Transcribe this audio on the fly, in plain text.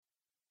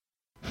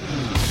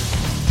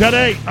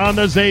Today on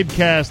the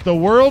Zabecast, the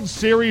World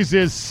Series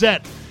is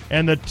set,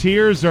 and the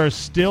tears are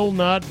still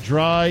not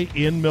dry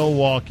in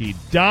Milwaukee.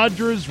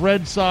 Dodgers,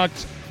 Red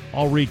Sox,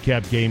 I'll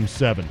recap Game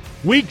 7.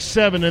 Week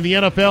 7 in the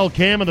NFL,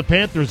 Cam and the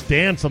Panthers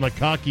dance on the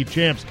cocky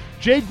champs.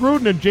 Jay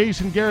Gruden and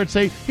Jason Garrett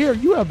say, here,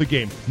 you have the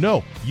game.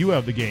 No, you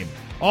have the game.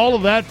 All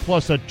of that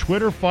plus a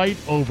Twitter fight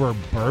over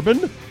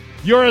bourbon?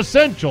 Your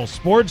essential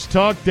sports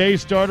talk day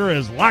starter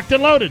is locked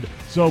and loaded.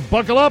 So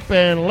buckle up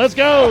and let's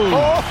go.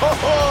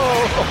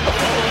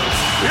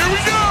 Here we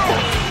go.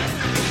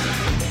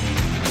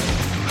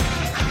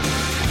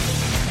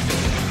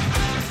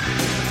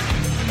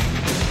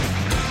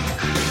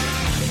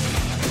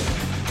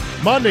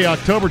 Monday,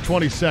 October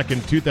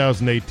 22nd,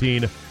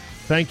 2018.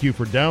 Thank you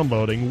for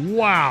downloading.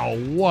 Wow,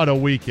 what a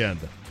weekend.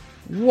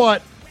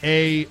 What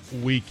a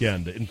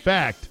weekend. In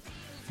fact,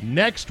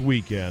 next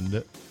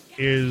weekend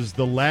is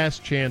the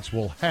last chance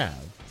we'll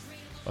have,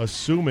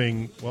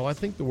 assuming, well, I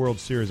think the World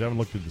Series, I haven't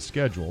looked at the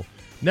schedule.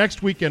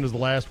 Next weekend is the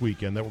last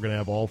weekend that we're going to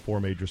have all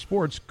four major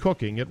sports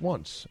cooking at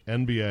once.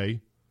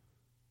 NBA,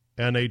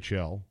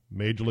 NHL,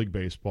 Major League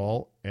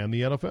Baseball, and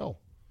the NFL.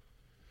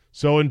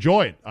 So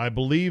enjoy it. I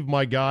believe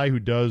my guy who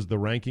does the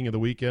ranking of the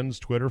weekends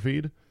Twitter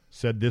feed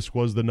said this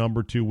was the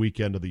number 2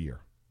 weekend of the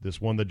year.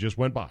 This one that just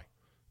went by.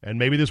 And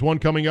maybe this one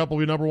coming up will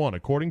be number 1,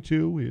 according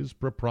to his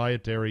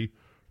proprietary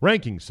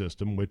ranking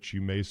system, which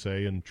you may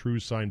say in true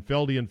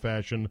Seinfeldian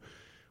fashion,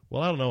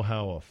 well, I don't know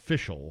how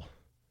official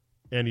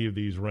any of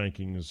these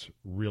rankings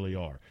really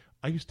are.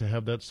 I used to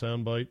have that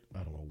soundbite. I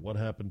don't know what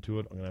happened to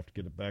it. I'm going to have to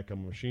get it back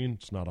on my machine.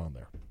 It's not on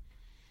there.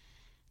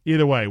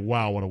 Either way,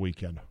 wow, what a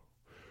weekend.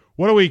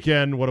 What a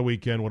weekend, what a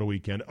weekend, what a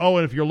weekend. Oh,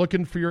 and if you're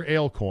looking for your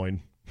ale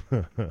coin,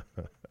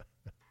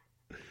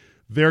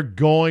 they're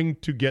going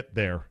to get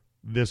there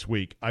this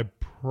week. I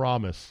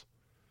promise.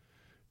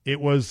 It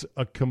was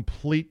a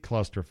complete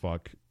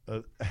clusterfuck.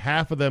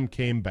 Half of them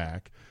came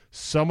back.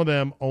 Some of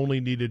them only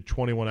needed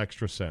 21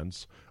 extra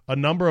cents. A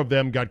number of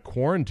them got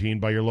quarantined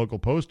by your local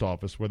post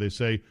office where they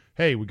say,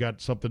 hey, we got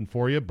something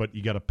for you, but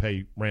you got to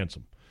pay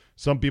ransom.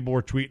 Some people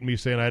were tweeting me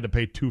saying I had to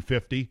pay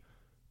 $2.50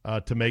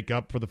 to make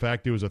up for the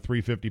fact it was a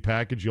 $3.50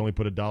 package. You only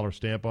put a $1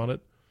 stamp on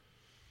it.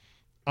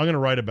 I'm going to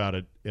write about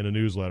it in a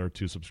newsletter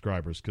to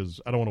subscribers because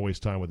I don't want to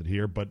waste time with it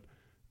here. But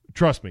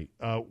trust me,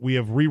 we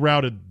have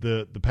rerouted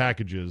the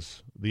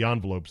packages, the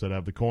envelopes that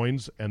have the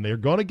coins, and they're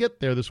going to get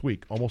there this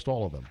week, almost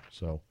all of them.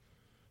 So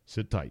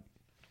sit tight.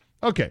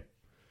 Okay.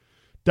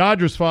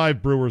 Dodgers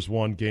 5, Brewers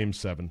 1, Game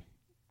 7.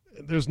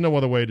 There's no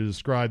other way to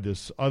describe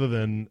this other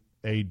than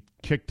a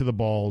kick to the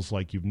balls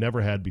like you've never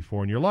had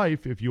before in your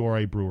life if you are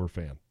a Brewer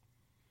fan.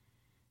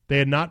 They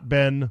had not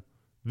been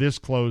this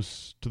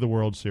close to the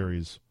World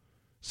Series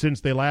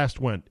since they last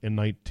went in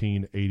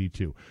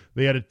 1982.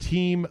 They had a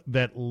team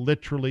that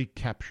literally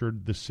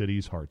captured the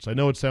city's hearts. I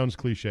know it sounds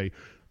cliche.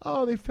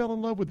 Oh, they fell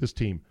in love with this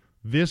team.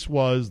 This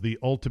was the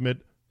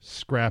ultimate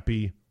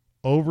scrappy,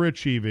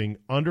 overachieving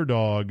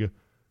underdog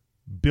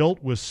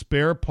built with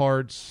spare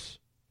parts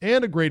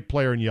and a great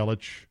player in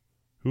Yelich,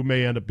 who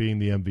may end up being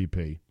the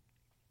MVP.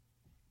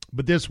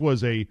 But this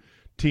was a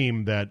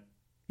team that,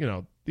 you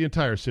know, the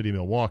entire city of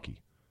Milwaukee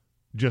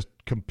just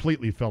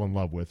completely fell in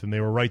love with, and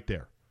they were right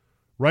there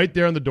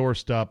on the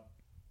doorstep,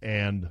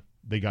 and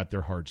they got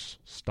their hearts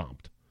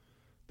stomped.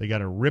 They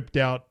got it ripped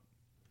out,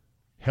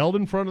 held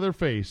in front of their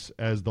face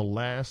as the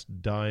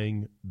last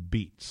dying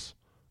beats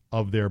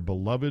of their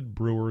beloved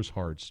Brewers'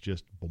 hearts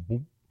just boom,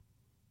 boom,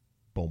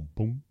 boom,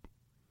 boom.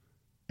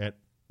 And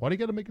why do you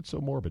got to make it so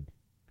morbid?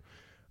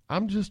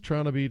 I'm just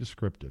trying to be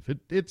descriptive.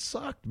 It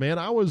sucked, man.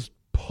 I was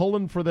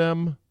pulling for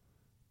them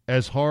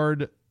as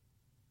hard,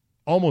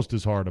 almost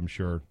as hard, I'm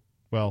sure.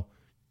 Well,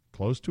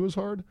 close to as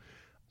hard.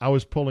 I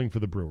was pulling for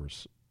the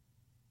Brewers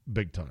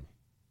big time.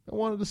 I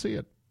wanted to see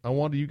it. I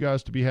wanted you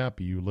guys to be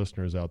happy, you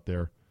listeners out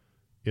there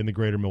in the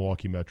greater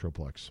Milwaukee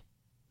Metroplex.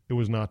 It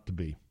was not to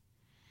be.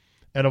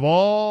 And of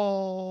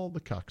all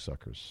the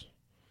cocksuckers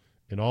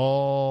in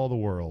all the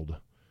world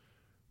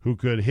who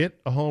could hit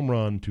a home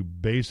run to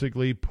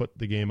basically put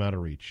the game out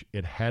of reach,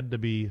 it had to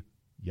be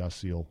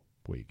Yasiel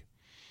Puig.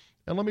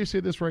 And let me say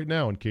this right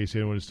now in case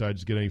anyone decides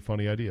to get any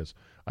funny ideas.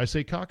 I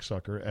say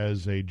cocksucker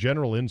as a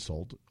general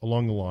insult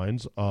along the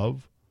lines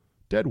of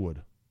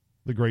Deadwood,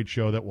 the great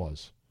show that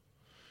was.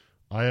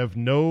 I have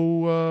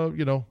no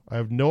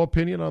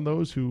opinion on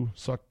those who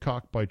suck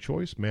cock by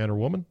choice, man or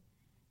woman.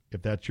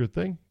 If that's your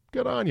thing,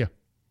 good on you.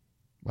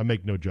 I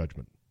make no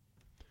judgment.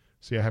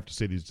 See, I have to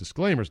say these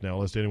disclaimers now,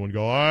 lest anyone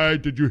go,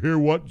 did you hear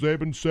what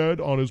Zabin said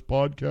on his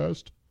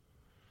podcast?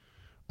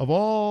 Of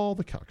all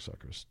the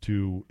cocksuckers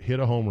to hit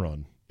a home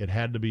run, it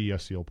had to be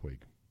Yasiel Puig.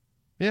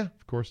 Yeah,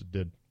 of course it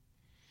did.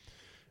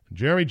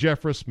 Jeremy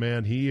Jeffress,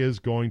 man, he is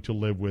going to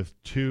live with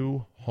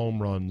 2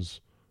 home runs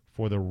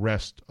for the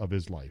rest of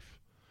his life.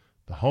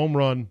 The home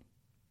run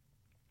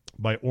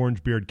by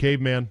Orangebeard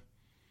Caveman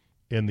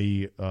in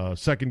the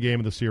second game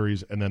of the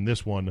series, and then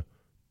this one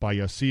by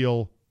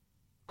Yasiel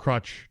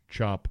Crutch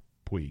Chop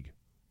Puig.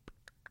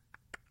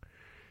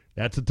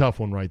 That's a tough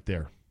one right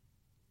there.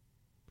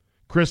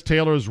 Chris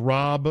Taylor's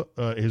robbery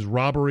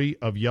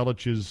of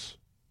Yelich's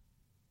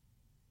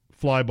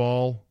fly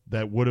ball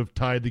that would have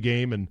tied the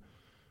game and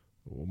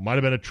might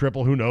have been a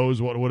triple. Who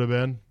knows what it would have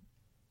been?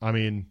 I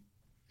mean,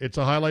 it's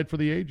a highlight for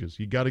the ages.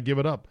 You got to give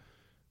it up.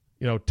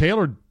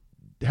 Taylor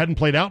hadn't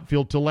played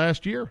outfield till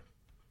last year.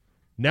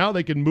 Now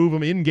they can move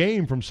him in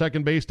game from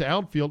second base to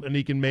outfield, and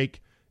he can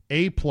make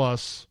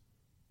A-plus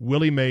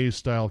Willie Mays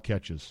style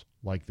catches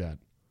like that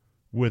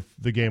with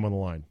the game on the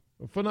line.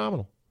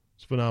 Phenomenal.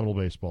 It's phenomenal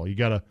baseball. You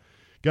gotta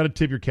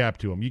tip your cap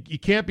to him. You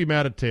can't be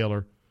mad at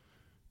Taylor.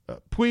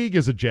 Puig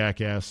is a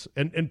jackass,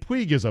 and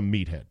Puig is a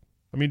meathead.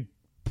 I mean,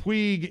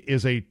 Puig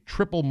is a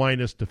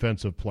triple-minus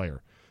defensive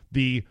player.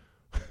 The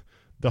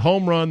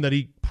home run that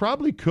he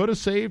probably could have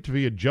saved if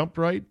he had jumped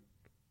right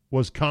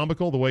was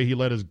comical, the way he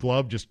let his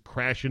glove just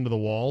crash into the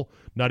wall,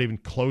 not even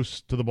close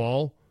to the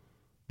ball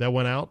that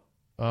went out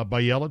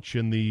by Yelich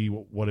in the,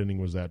 what inning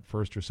was that,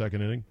 first or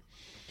second inning?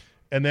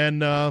 And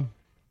then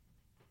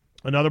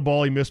another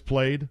ball he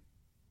misplayed.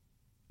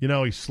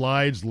 He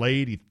slides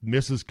late, he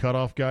misses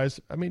cutoff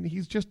guys. I mean,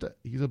 he's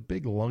a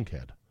big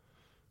lunkhead.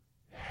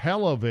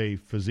 Hell of a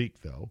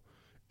physique, though.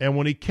 And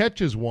when he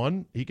catches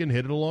one, he can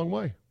hit it a long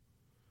way.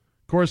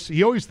 Of course,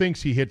 he always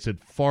thinks he hits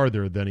it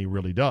farther than he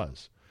really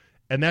does.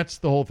 And that's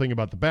the whole thing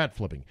about the bat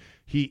flipping.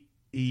 He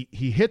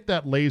hit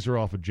that laser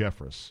off of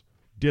Jeffress,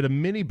 did a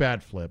mini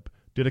bat flip,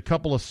 did a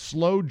couple of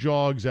slow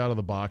jogs out of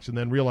the box, and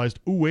then realized,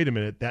 ooh, wait a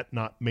minute, that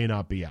may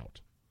not be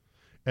out.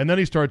 And then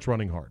he starts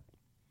running hard.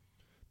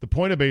 The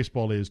point of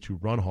baseball is to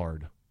run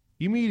hard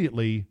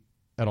immediately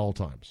at all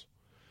times.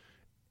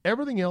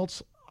 Everything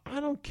else, I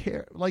don't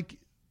care. Like,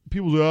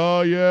 people say,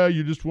 oh, yeah,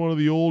 you're just one of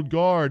the old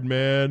guard,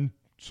 man.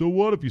 So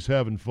what if he's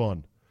having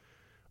fun?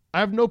 I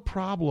have no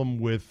problem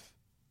with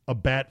a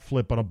bat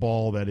flip on a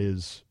ball that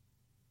is,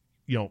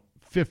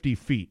 50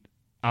 feet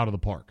out of the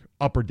park,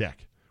 upper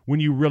deck, when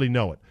you really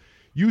know it.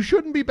 You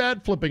shouldn't be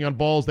bat flipping on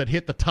balls that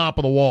hit the top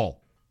of the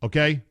wall,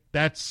 okay?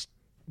 That's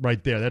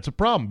right there. That's a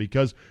problem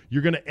because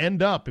you're going to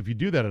end up, if you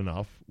do that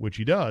enough, which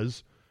he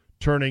does,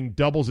 turning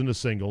doubles into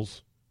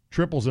singles,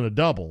 triples into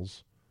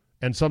doubles,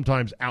 and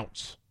sometimes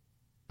outs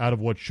out of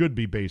what should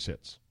be base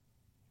hits.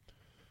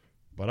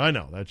 But I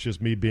know, that's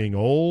just me being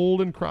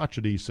old and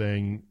crotchety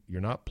saying you're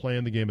not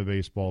playing the game of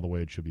baseball the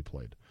way it should be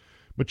played.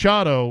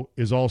 Machado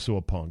is also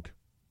a punk,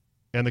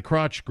 and the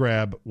crotch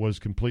grab was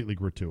completely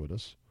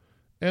gratuitous,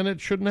 and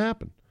it shouldn't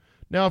happen.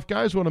 Now, if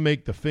guys want to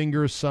make the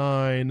finger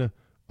sign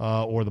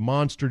or the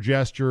monster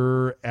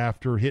gesture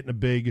after getting a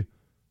big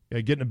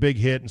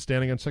hit and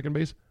standing on second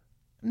base,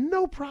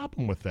 no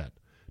problem with that.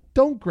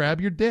 Don't grab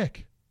your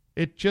dick.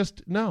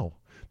 No.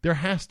 There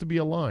has to be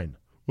a line.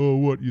 Oh,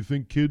 what, you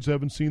think kids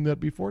haven't seen that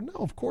before? No,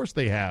 of course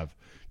they have.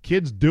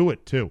 Kids do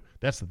it too.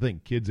 That's the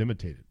thing. Kids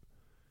imitate it.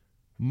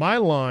 My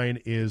line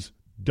is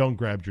don't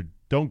grab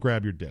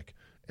your dick.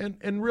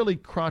 And really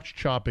crotch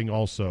chopping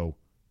also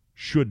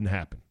shouldn't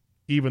happen.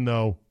 Even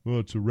though, well,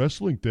 it's a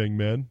wrestling thing,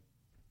 man.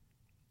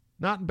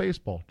 Not in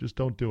baseball. Just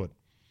don't do it.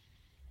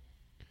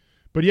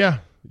 But yeah,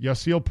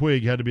 Yasiel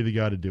Puig had to be the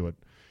guy to do it.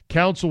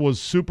 Counsell was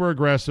super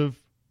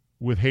aggressive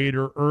with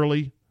Hader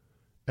early,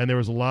 and there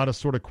was a lot of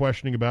sort of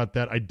questioning about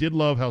that. I did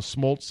love how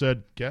Smoltz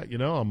said, yeah,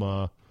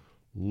 I'm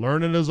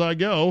learning as I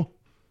go,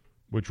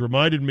 which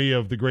reminded me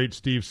of the great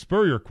Steve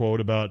Spurrier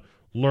quote about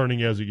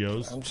learning as he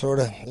goes. I'm sort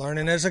of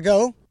learning as I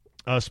go.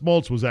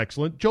 Smoltz was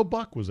excellent. Joe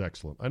Buck was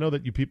excellent. I know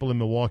that you people in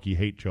Milwaukee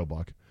hate Joe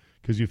Buck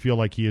because you feel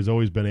like he has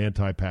always been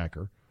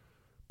anti-Packer.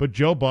 But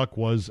Joe Buck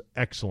was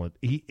excellent.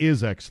 He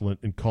is excellent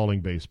in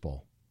calling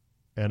baseball,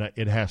 and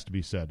it has to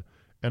be said.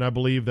 And I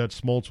believe that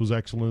Smoltz was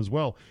excellent as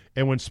well.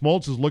 And when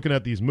Smoltz is looking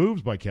at these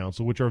moves by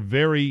Counsell, which are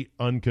very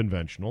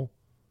unconventional,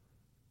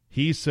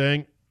 he's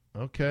saying,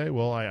 okay,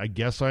 well, I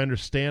guess I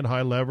understand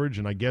high leverage,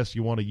 and I guess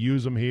you want to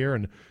use them here,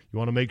 and you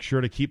want to make sure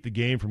to keep the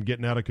game from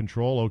getting out of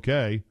control,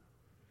 okay.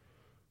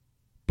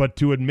 But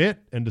to admit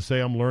and to say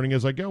I'm learning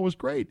as I go was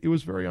great. It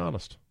was very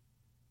honest.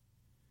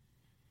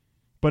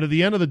 But at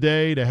the end of the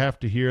day, to have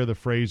to hear the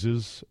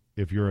phrases,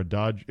 if you're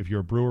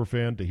a Brewer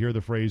fan, to hear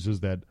the phrases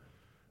that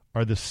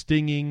are the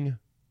stinging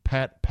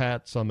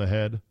pats on the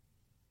head,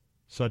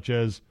 such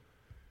as,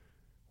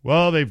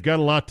 well, they've got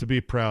a lot to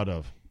be proud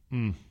of.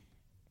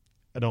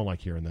 I don't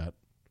like hearing that.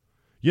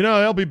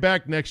 They'll be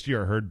back next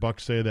year. I heard Buck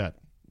say that.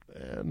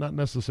 Not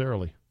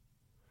necessarily.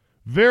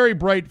 Very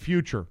bright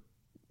future.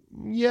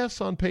 Yes,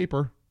 on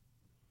paper.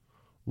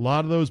 A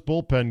lot of those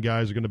bullpen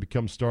guys are going to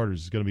become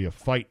starters. It's going to be a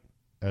fight,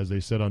 as they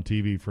said on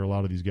TV, for a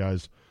lot of these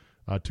guys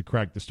to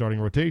crack the starting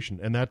rotation.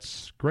 And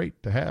that's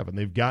great to have. And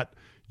they've got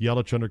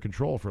Yelich under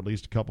control for at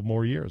least a couple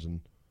more years.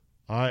 And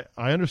I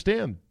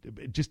understand.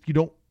 Just you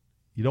don't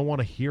want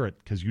to hear it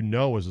because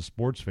as a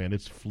sports fan,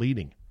 it's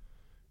fleeting.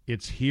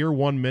 It's here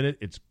 1 minute,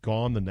 it's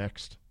gone the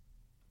next.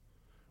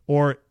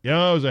 Or, it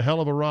was a hell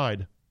of a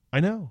ride. I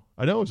know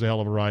it was a hell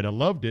of a ride. I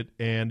loved it.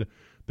 And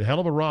the hell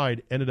of a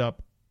ride ended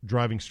up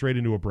driving straight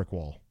into a brick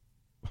wall,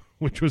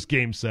 which was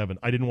Game 7.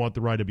 I didn't want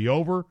the ride to be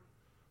over.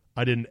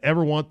 I didn't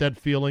ever want that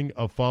feeling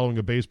of following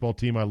a baseball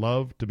team I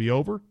love to be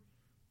over.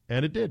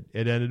 And it did.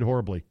 It ended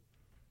horribly.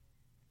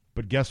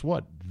 But guess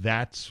what?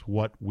 That's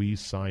what we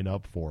sign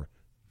up for.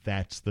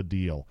 That's the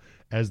deal.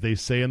 As they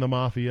say in the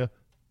Mafia,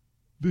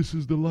 this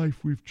is the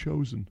life we've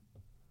chosen.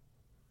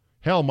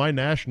 Hell, my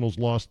Nationals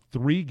lost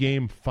 3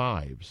 Game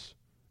 5s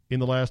in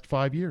the last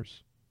 5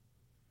 years.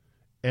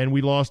 And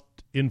we lost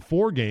in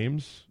 4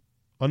 games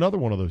another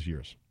one of those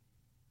years.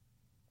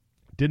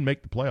 Didn't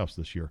make the playoffs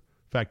this year.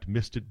 In fact,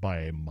 missed it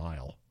by a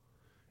mile.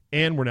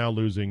 And we're now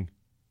losing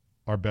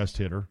our best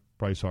hitter,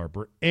 Bryce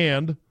Harper,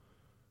 and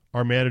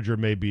our manager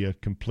may be a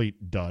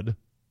complete dud,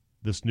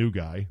 this new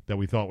guy that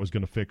we thought was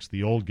going to fix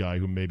the old guy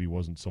who maybe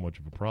wasn't so much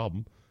of a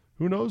problem.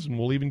 Who knows? And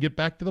we'll even get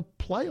back to the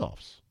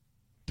playoffs.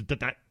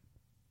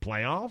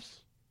 Playoffs?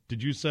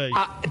 Did you say?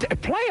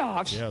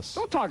 Playoffs? Yes.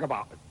 Don't talk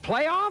about it.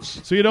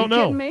 Playoffs? So you don't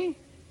know. Kidding me?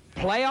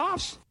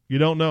 Playoffs? You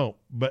don't know.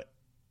 But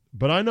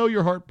I know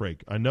your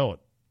heartbreak. I know it.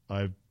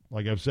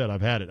 Like I've said,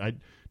 I've had it. I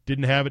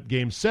didn't have it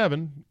Game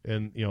 7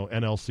 and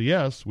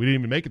NLCS. We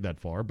didn't even make it that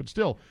far. But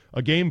still,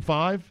 a Game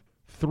 5,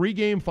 3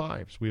 Game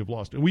 5s we have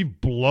lost. And we've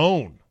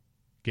blown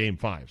Game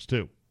 5s,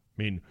 too.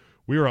 I mean,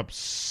 we were up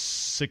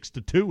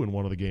 6-2 in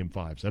one of the Game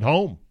 5s at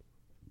home.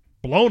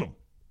 Blown them.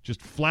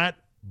 Just flat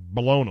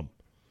blown them.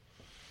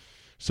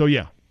 So,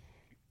 yeah,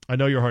 I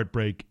know your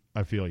heartbreak.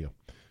 I feel you.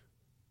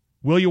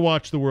 Will you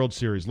watch the World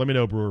Series? Let me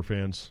know, Brewer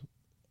fans.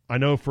 I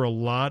know for a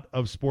lot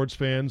of sports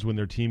fans, when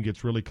their team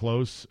gets really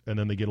close and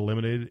then they get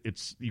eliminated,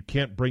 you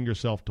can't bring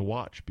yourself to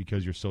watch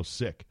because you're so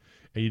sick.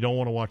 And you don't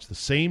want to watch the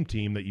same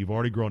team that you've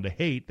already grown to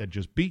hate that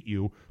just beat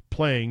you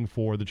playing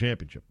for the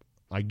championship.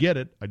 I get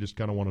it. I just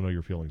kind of want to know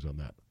your feelings on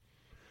that.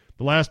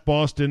 The last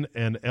Boston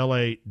and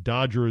L.A.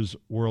 Dodgers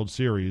World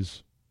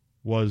Series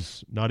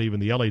was not even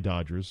the L.A.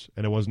 Dodgers,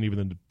 and it wasn't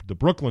even the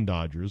Brooklyn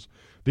Dodgers.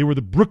 They were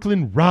the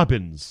Brooklyn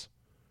Robins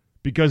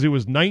because it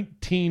was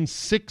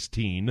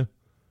 1916,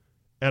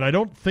 and I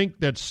don't think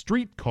that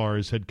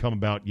streetcars had come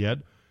about yet,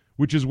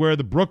 which is where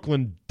the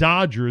Brooklyn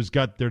Dodgers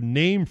got their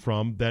name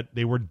from, that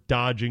they were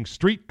dodging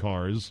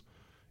streetcars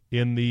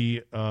in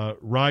the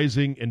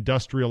rising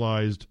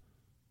industrialized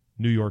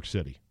New York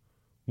City.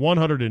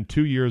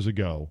 102 years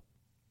ago,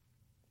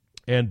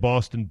 and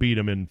Boston beat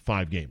them in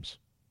 5 games.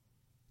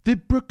 The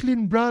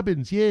Brooklyn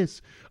Robins,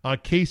 yes.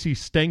 Casey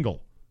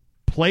Stengel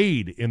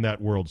played in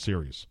that World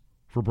Series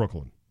for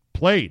Brooklyn.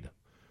 Played.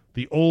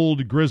 The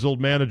old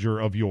grizzled manager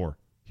of yore.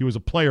 He was a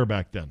player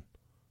back then.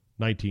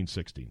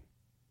 1916.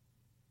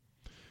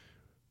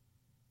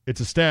 It's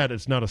a stat.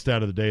 It's not a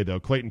stat of the day,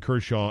 though. Clayton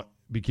Kershaw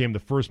became the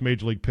first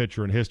Major League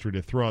pitcher in history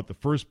to throw out the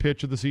first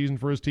pitch of the season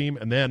for his team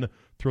and then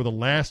throw the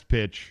last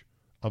pitch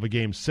of a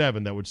Game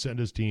 7 that would send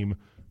his team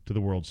to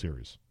the World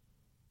Series.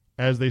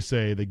 As they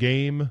say, the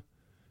game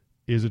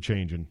is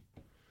a-changin'.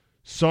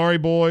 Sorry,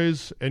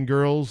 boys and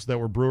girls that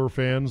were Brewer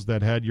fans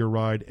that had your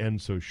ride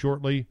end so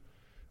shortly.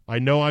 I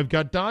know I've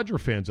got Dodger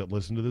fans that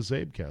listen to this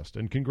Zabecast,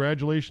 and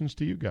congratulations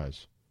to you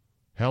guys.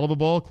 Hell of a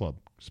ball club.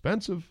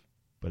 Expensive,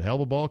 but hell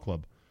of a ball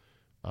club.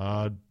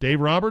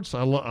 Dave Roberts,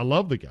 I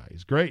love the guy.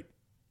 He's great.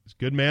 He's a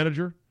good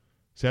manager.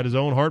 He's had his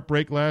own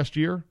heartbreak last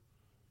year.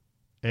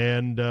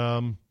 And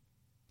I'm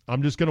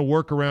just going to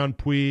work around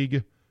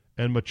Puig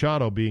and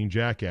Machado being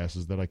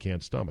jackasses that I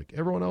can't stomach.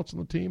 Everyone else on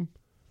the team,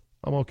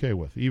 I'm okay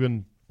with.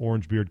 Even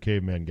Orange Beard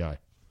Caveman guy.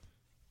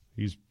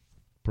 He's a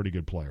pretty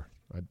good player.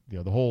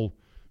 The whole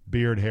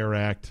beard hair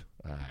act,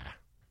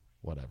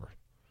 whatever.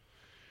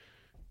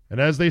 And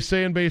as they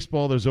say in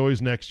baseball, there's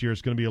always next year.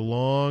 It's going to be a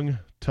long,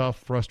 tough,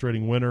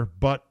 frustrating winter,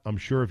 but I'm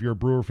sure if you're a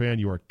Brewer fan,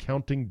 you are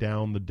counting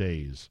down the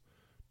days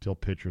till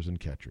pitchers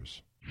and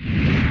catchers.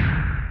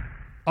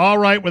 All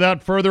right,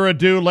 without further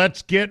ado,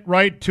 let's get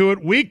right to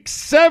it. Week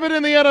 7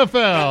 in the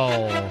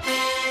NFL.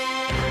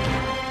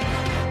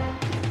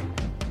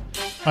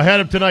 Ahead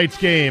of tonight's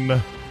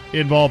game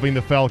involving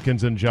the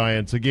Falcons and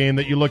Giants, a game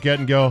that you look at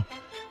and go,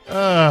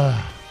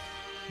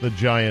 the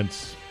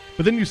Giants.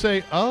 But then you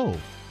say,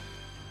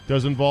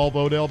 does involve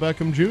Odell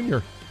Beckham Jr.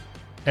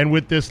 And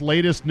with this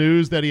latest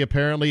news that he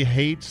apparently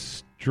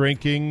hates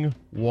drinking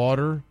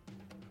water,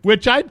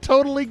 which I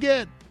totally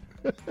get.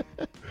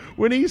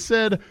 When he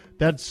said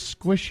that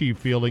squishy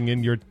feeling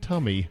in your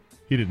tummy,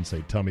 he didn't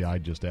say tummy, I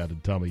just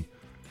added tummy.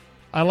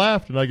 I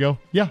laughed and I go,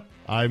 yeah,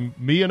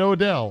 me and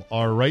Odell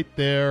are right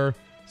there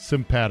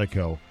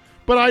simpatico.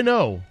 But I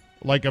know,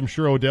 like I'm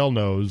sure Odell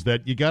knows,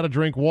 that you got to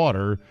drink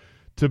water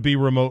to be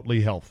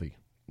remotely healthy.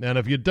 And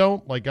if you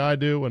don't, like I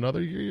do,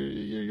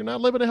 you're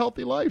not living a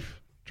healthy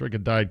life.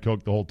 Drinking Diet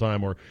Coke the whole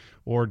time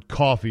or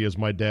coffee, as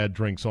my dad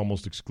drinks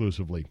almost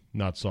exclusively,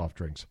 not soft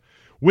drinks.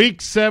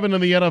 Week 7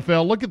 in the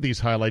NFL. Look at these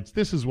highlights.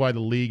 This is why the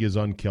league is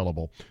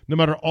unkillable. No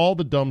matter all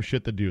the dumb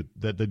shit that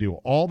they do,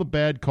 all the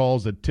bad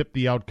calls that tip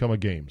the outcome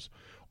of games,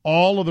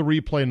 all of the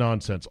replay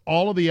nonsense,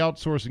 all of the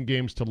outsourcing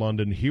games to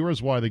London, here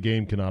is why the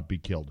game cannot be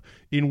killed.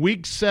 In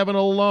Week 7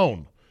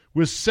 alone,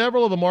 with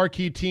several of the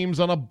marquee teams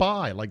on a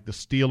bye, like the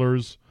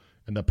Steelers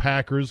and the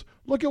Packers,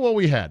 look at what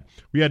we had.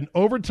 We had an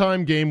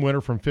overtime game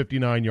winner from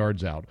 59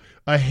 yards out,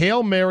 a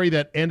Hail Mary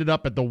that ended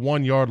up at the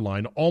 1-yard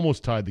line,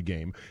 almost tied the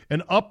game,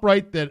 an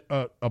upright that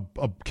a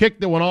kick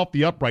that went off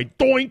the upright,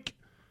 doink,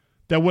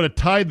 that would have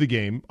tied the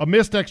game, a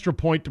missed extra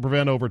point to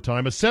prevent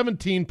overtime, a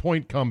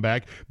 17-point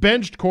comeback,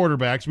 benched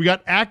quarterbacks. We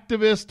got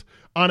activist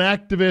on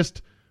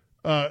activist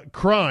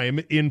crime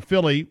in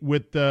Philly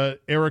with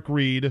Eric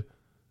Reed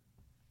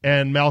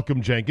and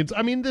Malcolm Jenkins.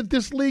 I mean,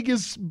 this league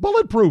is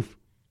bulletproof.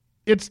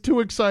 It's too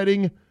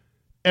exciting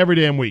every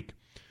damn week.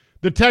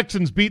 The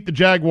Texans beat the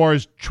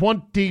Jaguars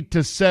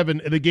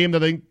 20-7 in a game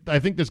that I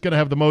think that's going to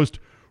have the most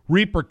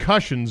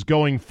repercussions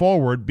going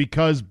forward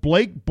because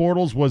Blake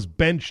Bortles was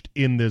benched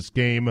in this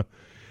game,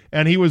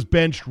 and he was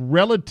benched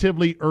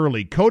relatively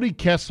early. Cody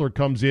Kessler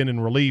comes in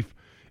relief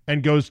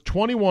and goes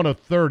 21 of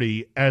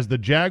 30 as the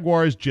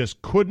Jaguars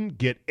just couldn't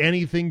get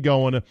anything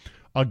going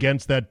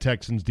against that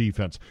Texans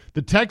defense.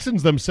 The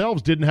Texans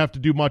themselves didn't have to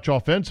do much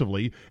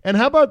offensively. And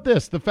how about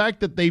this? The fact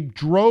that they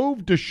drove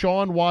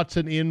Deshaun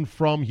Watson in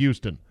from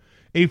Houston.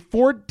 A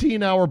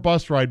 14-hour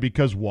bus ride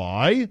because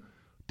why?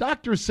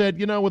 Doctors said,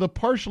 with a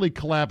partially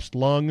collapsed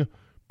lung,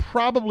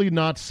 probably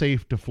not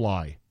safe to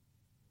fly.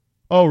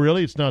 Oh,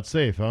 really? It's not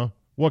safe, huh?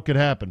 What could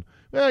happen?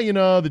 Well,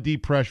 the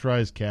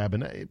depressurized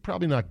cabin,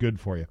 probably not good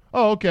for you.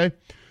 Oh, okay.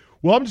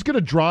 Well, I'm just going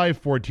to drive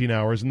 14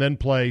 hours and then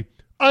play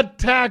a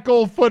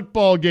tackle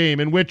football game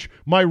in which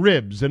my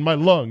ribs and my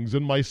lungs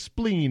and my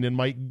spleen and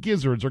my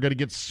gizzards are going to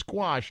get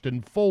squashed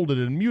and folded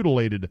and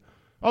mutilated.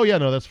 Oh, yeah,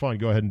 no, that's fine.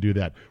 Go ahead and do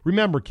that.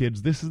 Remember,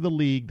 kids, this is the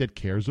league that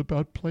cares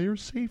about player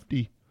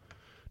safety.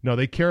 No,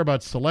 they care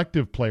about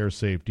selective player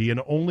safety and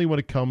only when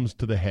it comes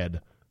to the head.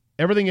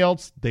 Everything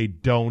else, they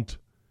don't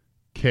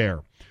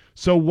care.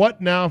 So what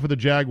now for the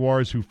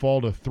Jaguars who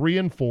fall to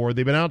 3-4?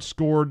 They've been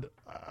outscored,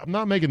 I'm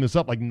not making this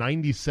up, like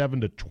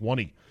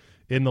 97-20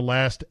 in the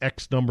last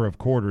X number of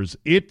quarters.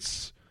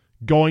 It's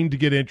going to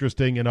get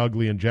interesting and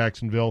ugly in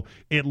Jacksonville.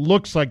 It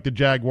looks like the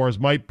Jaguars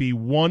might be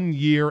 1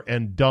 year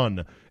and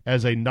done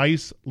as a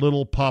nice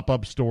little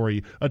pop-up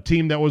story. A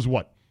team that was,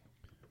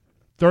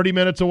 30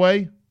 minutes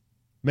away?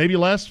 Maybe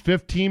less,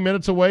 15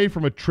 minutes away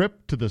from a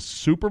trip to the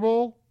Super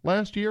Bowl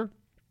last year?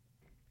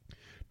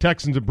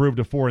 Texans improved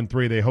to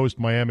 4-3. They host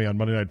Miami on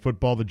Monday Night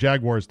Football. The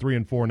Jaguars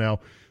 3-4 now.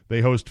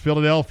 They host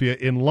Philadelphia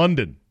in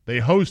London.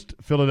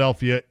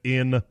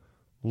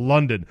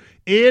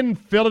 In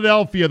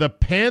Philadelphia, the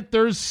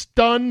Panthers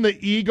stun the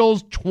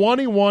Eagles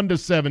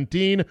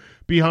 21-17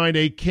 behind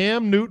a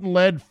Cam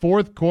Newton-led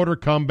fourth quarter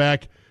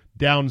comeback,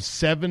 down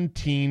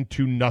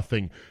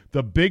 17-0.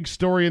 The big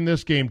story in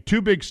this game,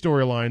 two big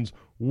storylines.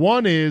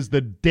 One is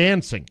the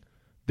dancing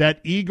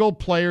that Eagle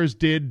players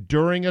did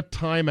during a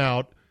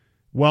timeout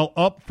while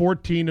up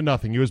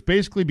 14-0. It was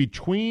basically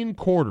between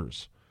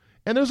quarters.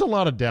 And there's a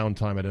lot of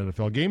downtime at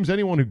NFL games.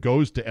 Anyone who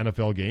goes to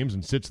NFL games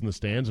and sits in the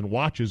stands and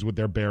watches with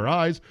their bare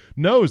eyes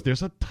knows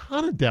there's a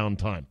ton of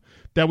downtime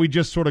that we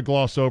just sort of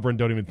gloss over and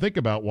don't even think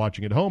about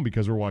watching at home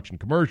because we're watching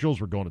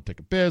commercials, we're going to take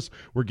a piss,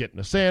 we're getting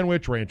a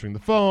sandwich, we're answering the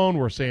phone,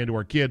 we're saying to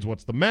our kids,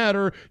 what's the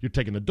matter? You're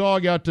taking the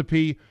dog out to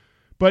pee.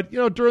 But,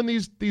 during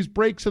these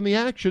breaks in the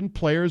action,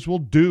 players will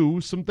do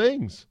some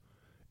things.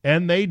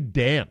 And they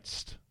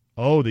danced.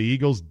 Oh, the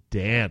Eagles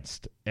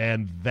danced.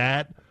 And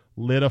that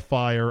lit a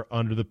fire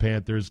under the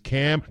Panthers.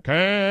 Cam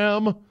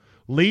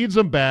leads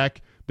them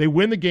back. They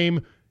win the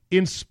game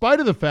in spite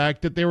of the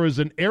fact that there was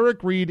an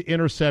Eric Reed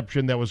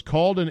interception that was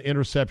called an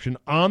interception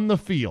on the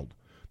field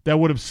that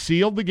would have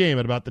sealed the game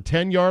at about the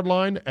 10-yard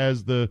line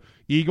as the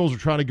Eagles were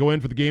trying to go in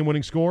for the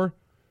game-winning score.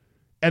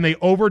 And they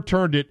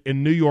overturned it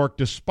in New York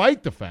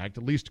despite the fact,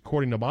 at least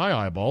according to my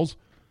eyeballs,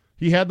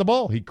 he had the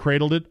ball. He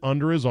cradled it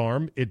under his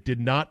arm. It did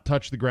not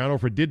touch the ground, or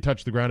if it did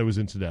touch the ground, it was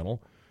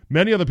incidental.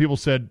 Many other people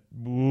said,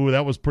 ooh,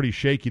 that was pretty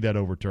shaky, that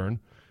overturn.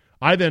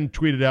 I then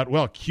tweeted out,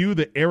 well, cue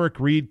the Eric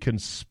Reed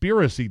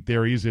conspiracy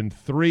theories in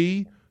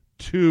 3,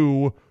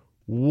 2,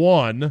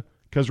 1.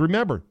 Because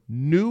remember,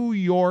 New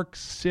York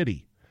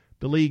City,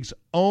 the league's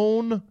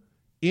own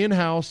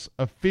in-house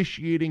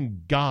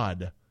officiating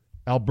god,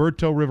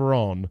 Alberto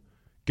Riveron,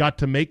 got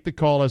to make the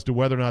call as to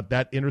whether or not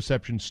that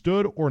interception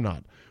stood or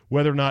not.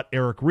 Whether or not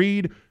Eric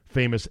Reed,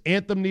 famous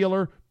anthem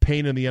kneeler,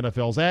 pain in the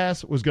NFL's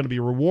ass, was going to be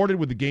rewarded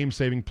with the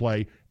game-saving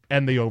play,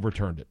 and they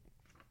overturned it.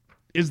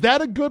 Is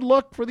that a good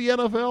look for the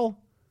NFL?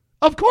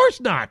 Of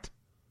course not.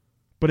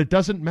 But it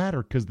doesn't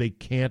matter because they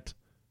can't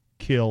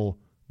kill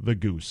the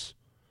goose.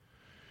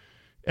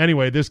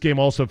 Anyway, this game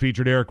also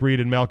featured Eric Reed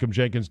and Malcolm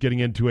Jenkins getting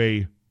into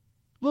a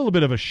little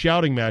bit of a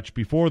shouting match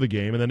before the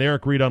game, and then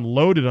Eric Reed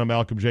unloaded on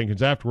Malcolm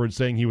Jenkins afterwards,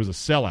 saying he was a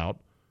sellout.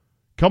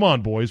 Come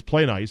on, boys,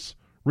 play nice.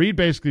 Reed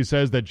basically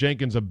says that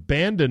Jenkins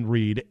abandoned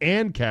Reed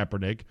and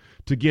Kaepernick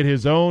to get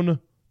his own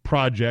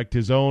project,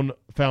 his own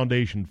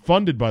foundation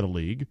funded by the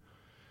league.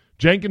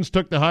 Jenkins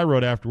took the high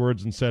road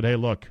afterwards and said, hey,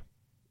 look,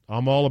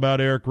 I'm all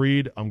about Eric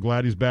Reed. I'm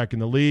glad he's back in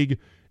the league.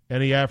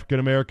 Any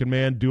African-American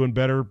man doing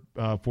better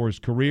for his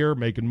career,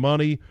 making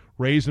money,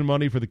 raising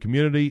money for the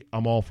community,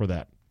 I'm all for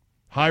that.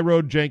 High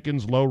road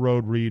Jenkins, low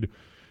road Reed.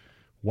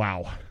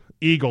 Wow.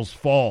 Eagles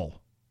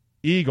fall.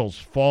 Eagles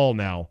fall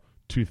now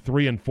to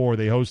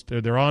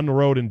 3-4. They're on the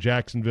road in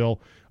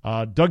Jacksonville.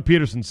 Doug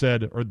Peterson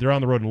said, or they're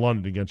on the road in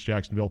London against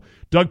Jacksonville.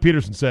 Doug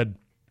Peterson said,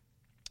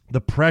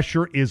 the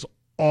pressure is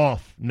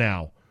off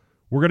now.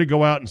 We're going to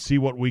go out and see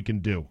what we can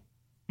do.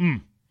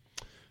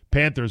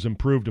 Panthers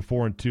improved to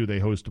 4-2. They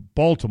host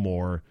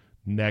Baltimore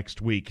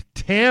next week.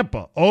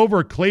 Tampa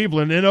over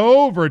Cleveland in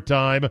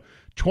overtime.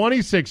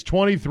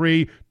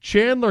 26-23,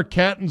 Chandler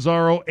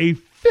Catanzaro, a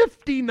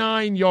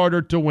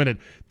 59-yarder to win it.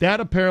 That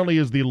apparently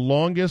is the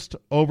longest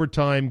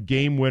overtime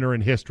game winner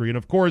in history. And,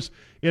 of course,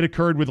 it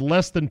occurred with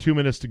less than 2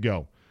 minutes to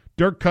go.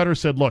 Dirk Cutter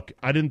said, look,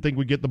 I didn't think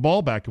we'd get the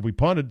ball back if we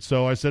punted,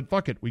 so I said,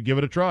 fuck it, we give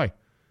it a try.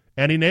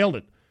 And he nailed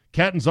it.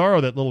 Catanzaro,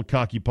 that little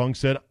cocky punk,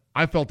 said,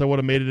 I felt I would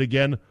have made it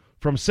again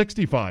from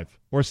 65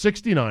 or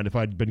 69 if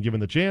I'd been given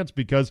the chance,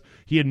 because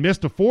he had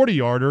missed a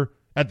 40-yarder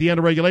at the end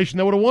of regulation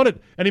that would have won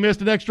it, and he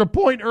missed an extra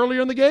point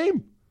earlier in the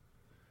game.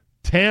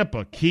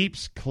 Tampa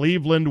keeps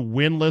Cleveland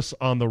winless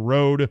on the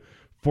road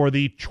for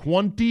the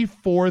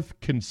 24th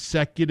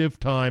consecutive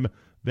time.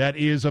 That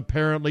is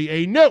apparently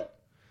a new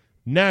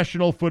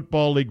National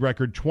Football League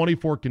record,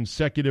 24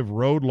 consecutive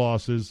road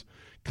losses.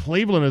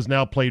 Cleveland has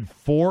now played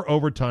 4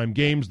 overtime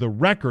games. The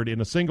record in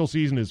a single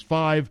season is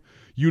 5.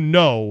 You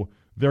know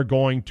they're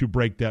going to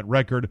break that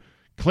record.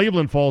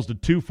 Cleveland falls to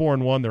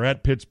 2-4-1. They're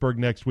at Pittsburgh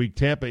next week.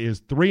 Tampa is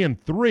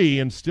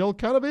 3-3, and still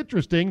kind of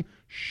interesting.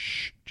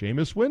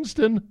 Jameis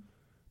Winston,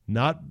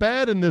 not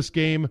bad in this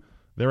game.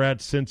 They're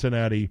at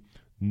Cincinnati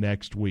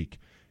next week.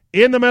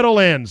 In the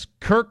Meadowlands,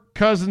 Kirk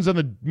Cousins and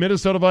the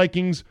Minnesota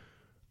Vikings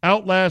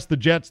outlast the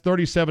Jets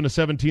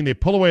 37-17. They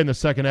pull away in the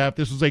second half.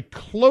 This was a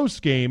close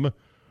game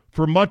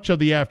for much of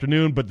the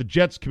afternoon, but the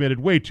Jets committed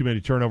way too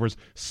many turnovers.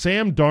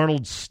 Sam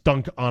Darnold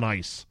stunk on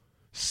ice.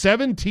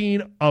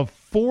 17 of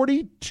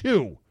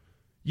 42.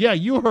 Yeah,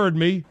 you heard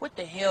me. What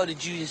the hell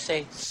did you just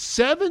say?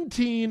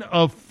 17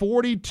 of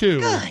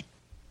 42. Good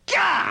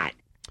God!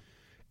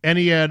 And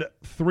he had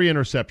 3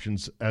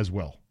 interceptions as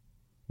well.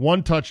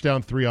 1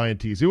 touchdown, 3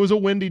 INTs. It was a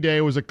windy day.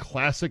 It was a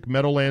classic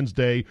Meadowlands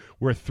day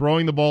where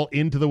throwing the ball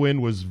into the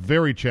wind was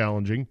very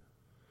challenging.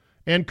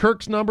 And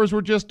Kirk's numbers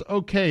were just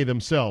okay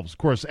themselves. Of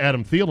course,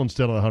 Adam Thielen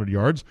still at 100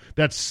 yards.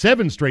 That's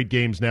 7 straight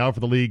games now for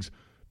the league's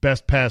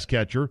best pass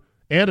catcher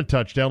and a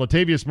touchdown.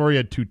 Latavius Murray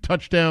had 2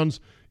 touchdowns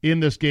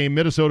in this game.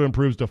 Minnesota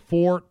improves to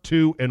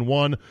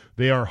 4-2-1.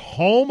 They are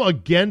home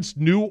against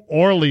New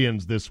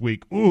Orleans this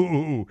week.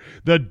 Ooh,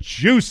 the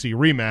juicy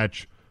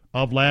rematch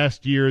of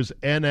last year's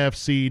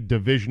NFC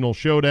divisional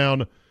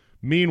showdown.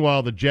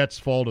 Meanwhile, the Jets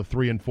fall to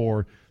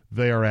 3-4.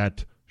 They are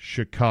at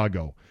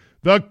Chicago.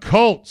 The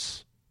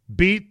Colts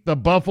beat the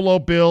Buffalo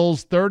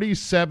Bills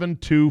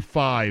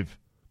 37-5.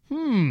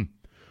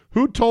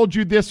 Who told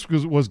you this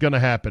was going to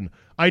happen?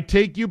 I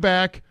take you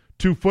back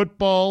to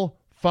Football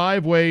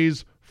 5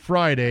 Ways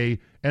Friday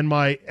and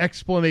my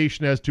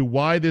explanation as to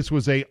why this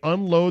was a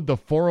unload the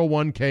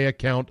 401k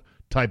account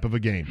type of a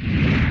game.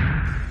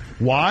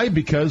 Why?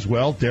 Because,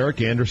 well,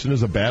 Derek Anderson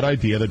is a bad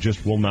idea that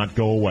just will not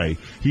go away.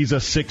 He's a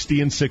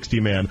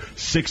 60-60 man.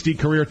 60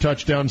 career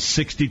touchdowns,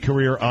 60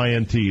 career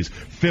INTs,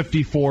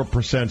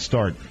 54%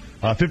 start.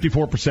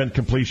 54%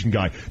 completion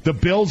guy. The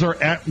Bills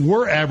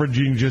were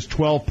averaging just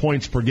 12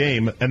 points per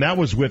game, and that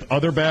was with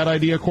other bad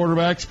idea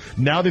quarterbacks.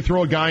 Now they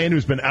throw a guy in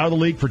who's been out of the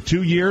league for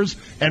 2 years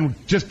and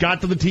just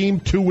got to the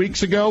team 2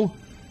 weeks ago.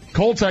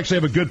 Colts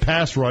actually have a good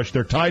pass rush.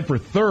 They're tied for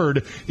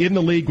 3rd in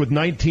the league with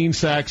 19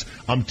 sacks.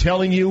 I'm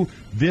telling you,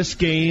 this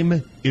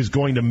game is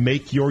going to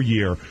make your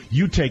year.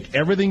 You take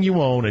everything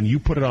you own and you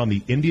put it on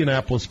the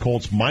Indianapolis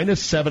Colts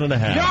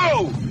 -7.5.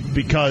 Yo!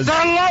 Because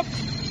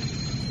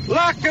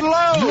Lock and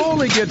load! you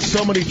only get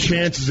so many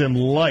chances in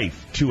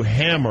life to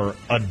hammer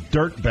a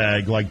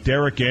dirtbag like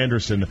Derek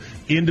Anderson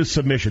into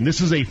submission.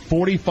 This is a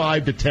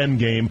 45-10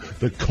 game.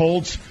 The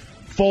Colts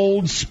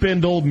fold,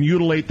 spindle,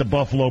 mutilate the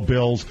Buffalo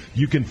Bills.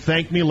 You can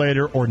thank me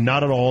later or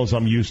not at all, as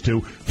I'm used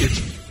to.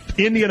 It's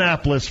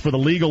Indianapolis for the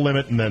legal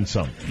limit and then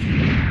some.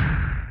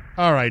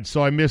 All right,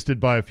 so I missed it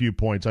by a few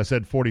points. I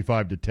said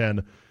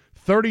 45-10.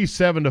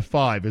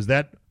 37-5. Is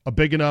that a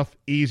big enough,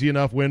 easy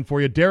enough win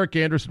for you? Derek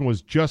Anderson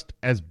was just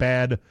as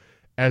bad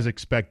as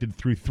expected.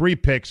 Threw 3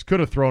 picks. Could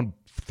have thrown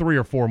 3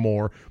 or 4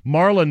 more.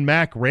 Marlon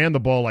Mack ran the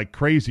ball like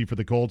crazy for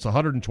the Colts,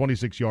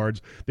 126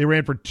 yards. They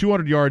ran for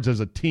 200 yards as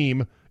a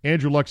team.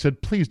 Andrew Luck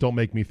said, please don't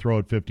make me throw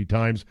it 50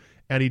 times,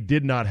 and he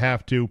did not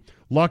have to.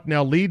 Luck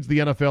now leads the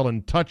NFL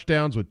in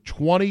touchdowns with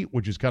 20,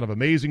 which is kind of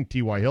amazing.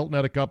 T.Y. Hilton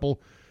had a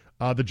couple.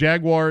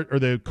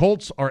 The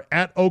Colts are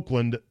at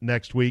Oakland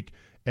next week,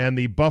 and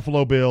the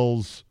Buffalo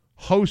Bills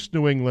host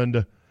New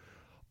England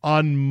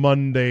on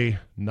Monday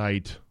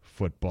Night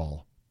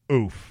Football.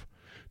 Oof.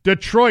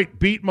 Detroit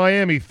beat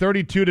Miami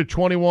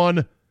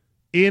 32-21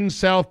 in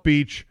South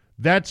Beach.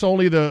 That's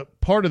only the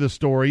part of the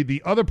story.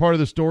 The other part of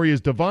the story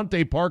is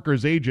Devontae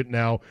Parker's agent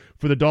now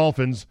for the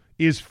Dolphins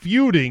is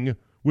feuding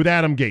with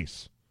Adam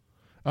Gase.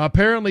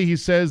 Apparently he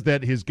says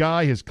that his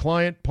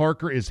client,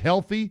 Parker, is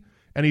healthy,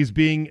 and he's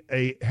being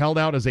held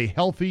out as a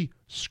healthy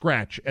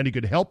scratch, and he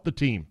could help the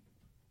team.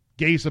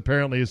 Gase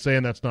apparently is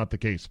saying that's not the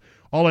case.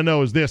 All I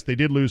know is this: they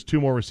did lose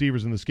 2 more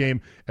receivers in this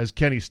game, as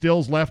Kenny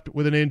Stills left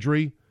with an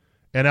injury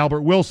and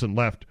Albert Wilson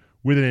left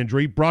with an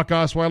injury. Brock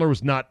Osweiler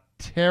was not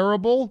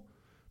terrible,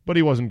 but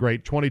he wasn't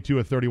great. 22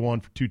 of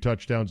 31 for 2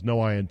 touchdowns, no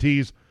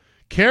INTs.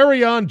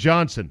 Kerryon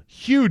Johnson,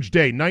 huge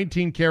day,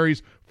 19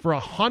 carries for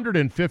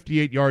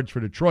 158 yards for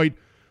Detroit.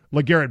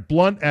 LeGarrette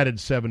Blount added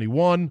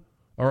 71.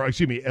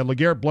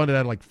 LeGarrette Blount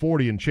added like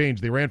 40 and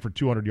change. They ran for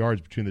 200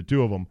 yards between the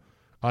two of them.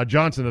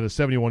 Johnson had a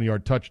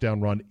 71-yard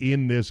touchdown run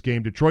in this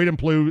game. Detroit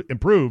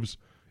improves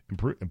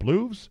to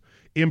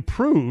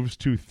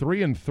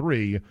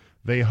 3-3.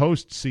 They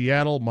host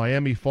Seattle.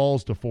 Miami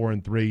falls to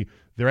 4-3.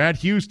 They're at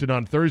Houston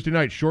on Thursday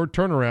night. Short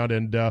turnaround,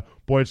 and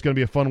boy, it's going to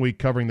be a fun week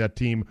covering that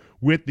team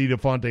with the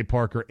Devontae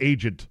Parker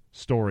agent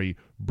story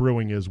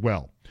brewing as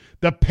well.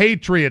 The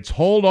Patriots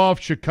hold off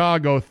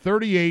Chicago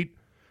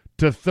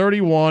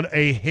 38-31.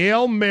 A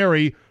Hail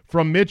Mary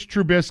from Mitch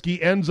Trubisky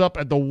ends up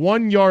at the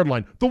 1-yard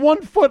line, the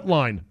 1-foot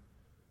line.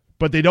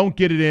 But they don't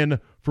get it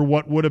in for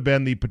what would have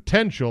been the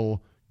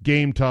potential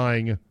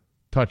game-tying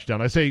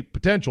touchdown. I say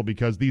potential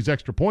because these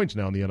extra points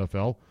now in the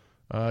NFL,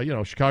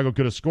 Chicago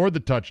could have scored the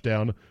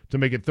touchdown to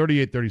make it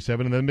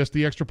 38-37 and then missed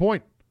the extra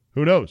point.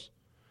 Who knows?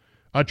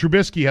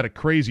 Trubisky had a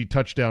crazy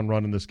touchdown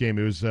run in this game.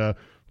 It was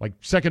like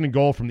second and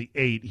goal from the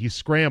 8. He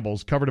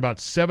scrambles, covered about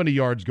 70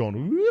 yards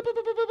going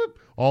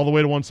all the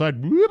way to one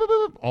side,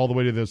 all the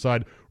way to the other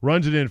side,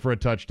 runs it in for a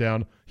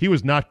touchdown. He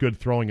was not good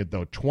throwing it,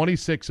 though.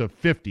 26 of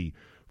 50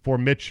 for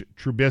Mitch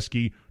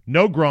Trubisky.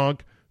 No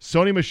Gronk.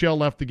 Sony Michel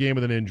left the game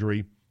with an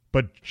injury,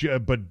 but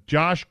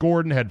Josh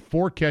Gordon had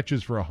 4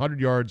 catches for 100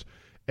 yards,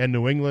 and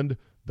New England,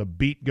 the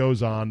beat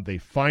goes on. They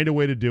find a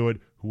way to do it.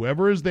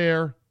 Whoever is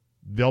there,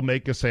 they'll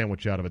make a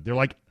sandwich out of it. They're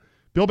like,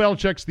 Bill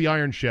Belichick's the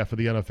Iron Chef of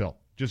the NFL.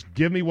 Just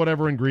give me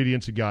whatever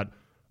ingredients you got.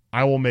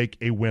 I will make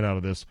a win out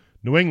of this.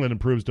 New England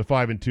improves to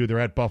 5-2. They're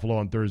at Buffalo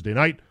on Thursday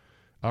night,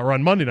 or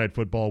on Monday Night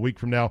Football a week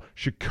from now.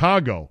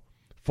 Chicago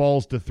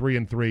falls to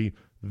 3-3.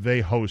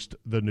 They host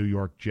the New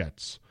York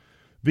Jets.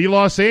 The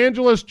Los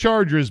Angeles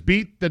Chargers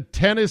beat the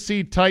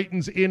Tennessee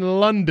Titans in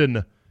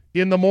London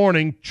in the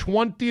morning,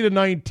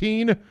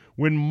 20-19,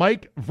 when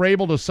Mike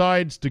Vrabel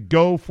decides to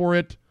go for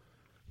it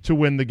to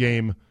win the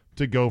game,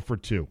 to go for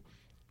 2.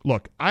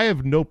 Look, I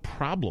have no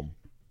problem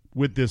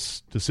with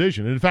this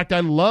decision. And in fact, I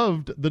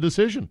loved the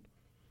decision.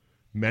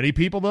 Many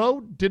people,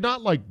 though, did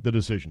not like the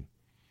decision.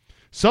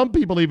 Some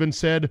people even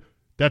said,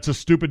 that's a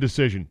stupid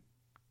decision.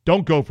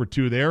 Don't go for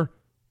 2 there.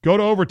 Go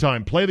to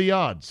overtime. Play the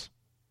odds.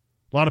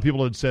 A lot of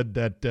people had said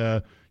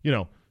that,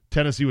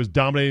 Tennessee was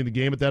dominating the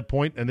game at that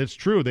point, and it's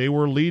true. They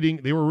were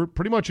leading. They were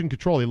pretty much in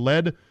control. They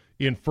led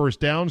in first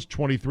downs,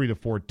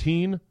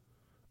 23-14.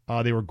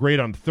 They were great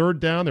on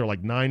third down. They were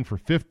like 9 for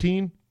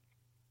 15.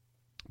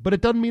 But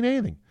it doesn't mean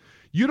anything.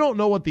 You don't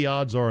know what the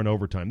odds are in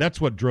overtime.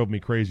 That's what drove me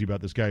crazy about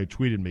this guy who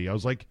tweeted me. I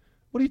was like,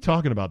 what are you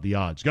talking about, the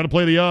odds? Got to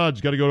play the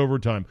odds. Got to go to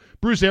overtime.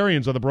 Bruce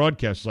Arians on the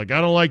broadcast is like, I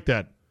don't like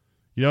that.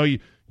 You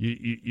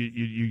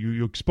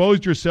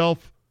exposed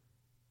yourself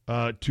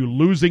to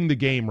losing the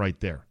game right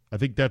there. I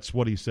think that's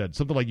what he said.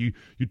 Something like you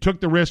took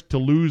the risk to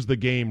lose the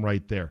game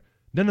right there.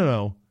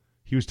 No.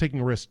 He was taking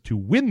a risk to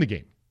win the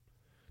game.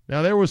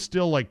 Now, there was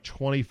still like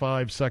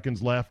 25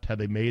 seconds left had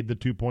they made the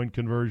 2-point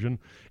conversion,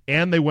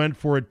 and they went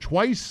for it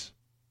twice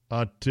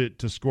to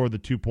score the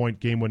 2-point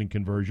game-winning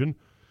conversion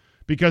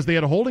because they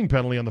had a holding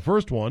penalty on the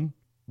first one,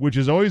 which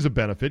is always a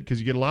benefit because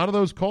you get a lot of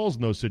those calls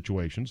in those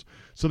situations.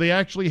 So they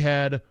actually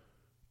had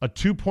a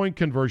 2-point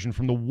conversion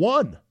from the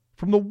one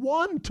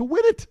to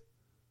win it.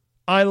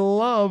 I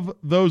love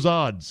those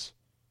odds.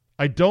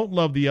 I don't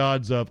love the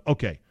odds of,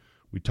 okay,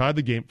 we tied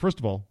the game. First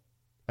of all,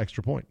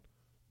 extra point.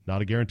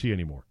 Not a guarantee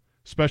anymore,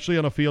 especially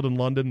on a field in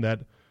London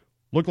that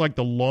looked like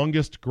the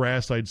longest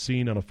grass I'd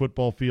seen on a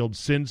football field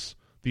since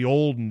the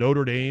old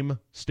Notre Dame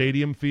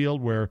stadium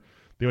field where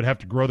they would have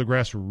to grow the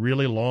grass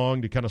really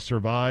long to kind of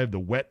survive the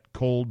wet,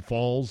 cold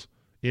falls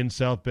in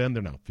South Bend.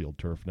 They're not field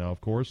turf now,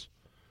 of course.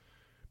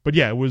 But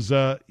yeah, it was,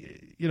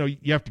 you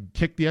have to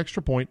kick the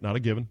extra point, not a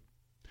given.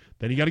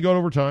 Then you got to go to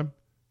overtime.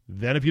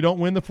 Then if you don't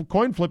win the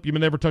coin flip, you may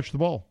never touch the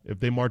ball if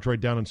they march right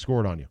down and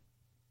score it on you.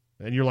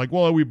 And you're like,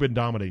 well, we've been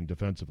dominating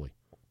defensively.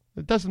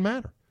 It doesn't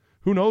matter.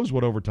 Who knows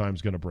what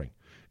overtime's going to bring.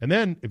 And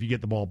then if you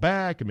get the ball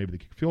back and maybe the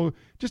kick field,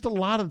 just a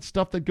lot of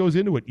stuff that goes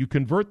into it. You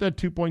convert that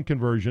 2-point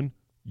conversion,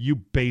 you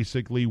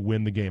basically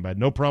win the game. I had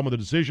no problem with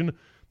the decision.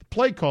 The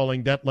play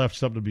calling, that left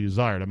something to be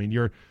desired. I mean,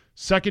 your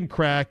second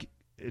crack,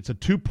 it's a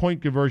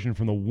 2-point conversion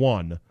from the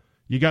 1.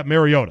 You got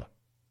Mariota.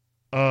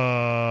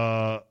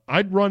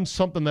 I'd run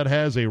something that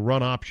has a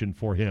run option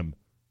for him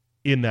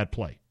in that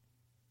play.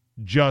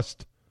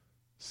 Just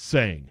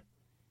saying.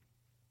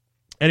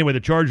 Anyway, the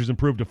Chargers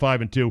improved to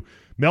 5-2.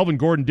 Melvin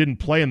Gordon didn't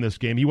play in this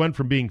game. He went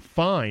from being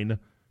fine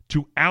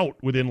to out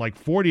within like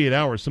 48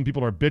 hours. Some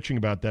people are bitching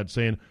about that,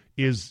 saying,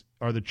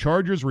 are the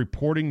Chargers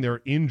reporting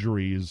their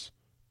injuries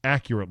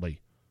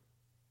accurately?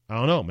 I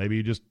don't know. Maybe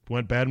he just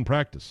went bad in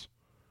practice.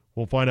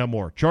 We'll find out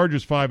more.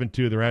 Chargers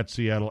 5-2. They're at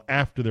Seattle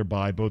after their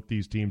bye. Both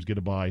these teams get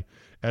a bye,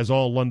 as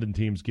all London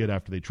teams get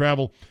after they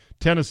travel.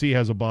 Tennessee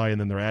has a bye, and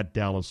then they're at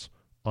Dallas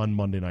on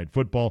Monday Night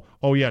Football.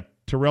 Oh, yeah,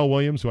 Terrell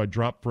Williams, who I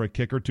dropped for a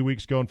kicker 2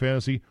 weeks ago in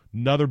fantasy,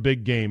 another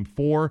big game.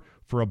 4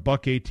 for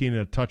 $118 and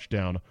a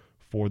touchdown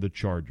for the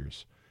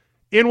Chargers.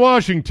 In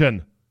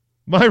Washington,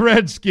 my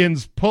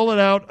Redskins pull it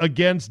out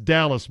against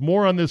Dallas.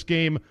 More on this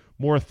game,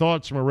 more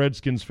thoughts from a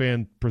Redskins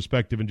fan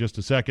perspective in just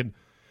a second.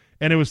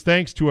 And it was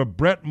thanks to a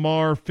Brett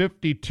Maher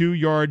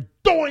 52-yard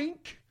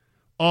doink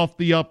off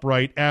the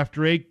upright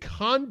after a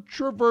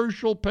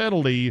controversial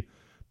penalty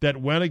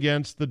that went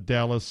against the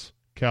Dallas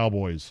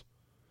Cowboys.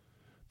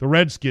 The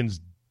Redskins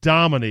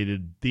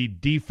dominated the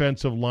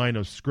defensive line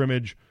of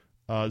scrimmage.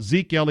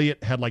 Zeke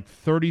Elliott had like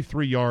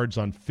 33 yards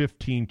on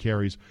 15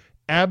 carries.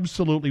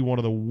 Absolutely one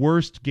of the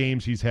worst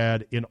games he's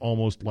had in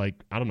almost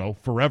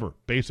forever,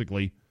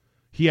 basically.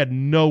 He had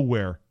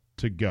nowhere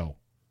to go.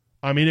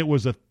 I mean, it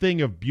was a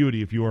thing of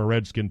beauty if you were a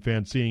Redskin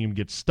fan, seeing him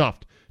get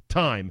stuffed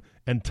time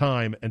and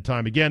time and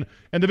time again.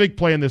 And the big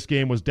play in this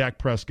game was Dak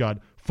Prescott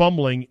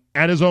fumbling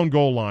at his own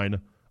goal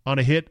line on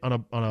a hit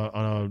on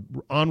a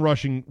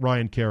on-rushing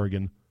Ryan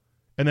Kerrigan,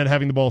 and then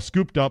having the ball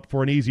scooped up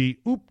for an easy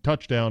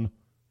touchdown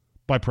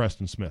by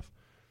Preston Smith.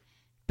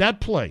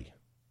 That play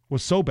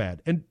was so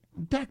bad, and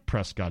Dak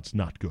Prescott's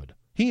not good.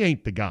 He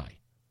ain't the guy.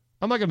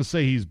 I'm not going to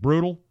say he's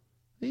brutal.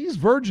 He's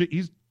virgin.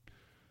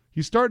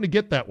 He's starting to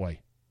get that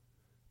way.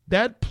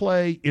 That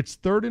play, it's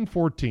 3rd and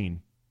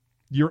 14.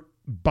 You're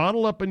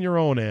bottled up in your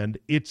own end.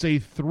 It's a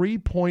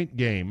 3-point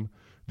game.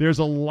 There's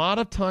a lot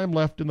of time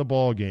left in the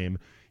ball game.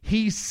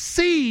 He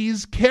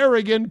sees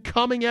Kerrigan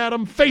coming at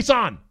him face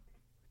on.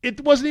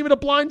 It wasn't even a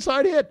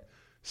blindside hit.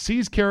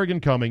 Sees Kerrigan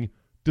coming,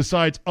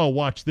 decides,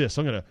 watch this.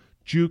 I'm going to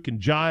juke and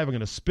jive. I'm going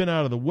to spin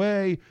out of the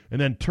way and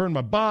then turn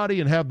my body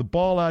and have the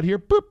ball out here.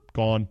 Boop,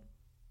 gone.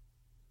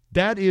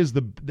 That is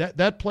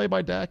that play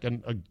by Dak,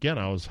 and again,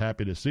 I was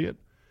happy to see it.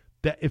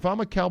 That if I'm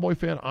a Cowboy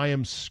fan, I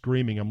am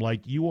screaming. I'm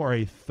like, you are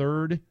a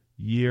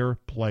third-year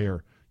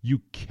player.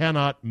 You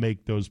cannot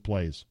make those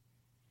plays.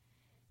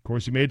 Of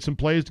course, he made some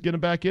plays to get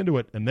him back into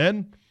it. And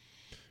then,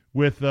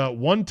 with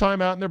one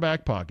timeout in their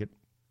back pocket,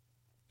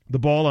 the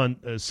ball on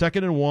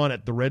 2nd and 1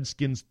 at the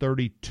Redskins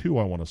 32,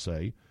 I want to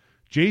say,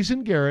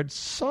 Jason Garrett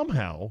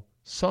somehow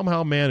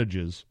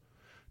manages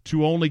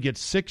to only get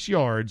 6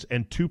 yards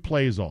and 2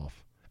 plays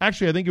off.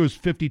 Actually, I think it was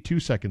 52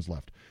 seconds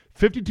left.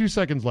 52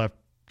 seconds left,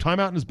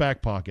 timeout in his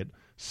back pocket,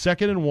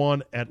 2nd and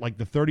 1 at like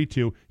the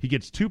 32. He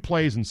gets 2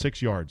 plays and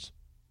 6 yards.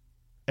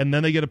 And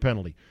then they get a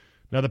penalty.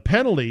 Now, the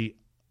penalty,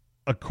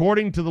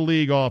 according to the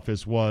league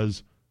office,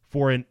 was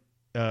for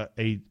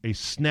a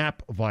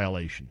snap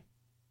violation,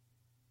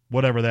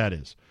 whatever that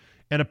is.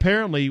 And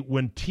apparently,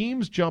 when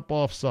teams jump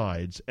off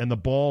sides and the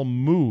ball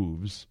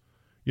moves,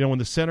 when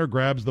the center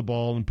grabs the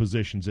ball and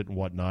positions it and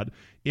whatnot,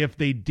 if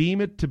they deem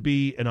it to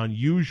be an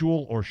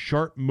unusual or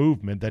sharp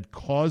movement that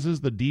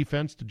causes the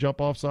defense to jump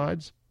off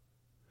sides,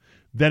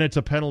 then it's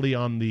a penalty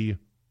on the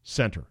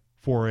center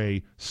for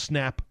a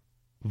snap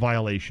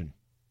violation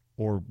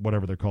or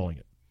whatever they're calling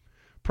it.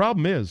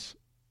 Problem is,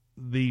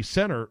 the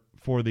center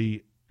for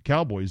the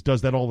Cowboys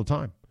does that all the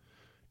time.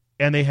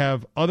 And they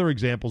have other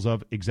examples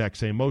of exact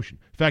same motion.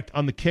 In fact,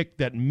 on the kick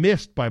that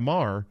missed by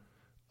Marr,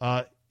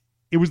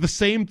 it was the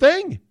same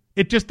thing.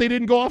 It just they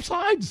didn't go off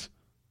sides.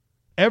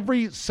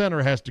 Every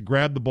center has to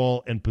grab the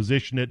ball and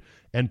position it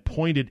and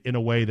point it in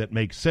a way that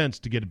makes sense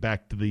to get it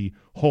back to the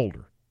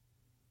holder.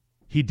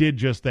 He did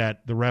just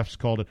that. The refs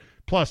called it.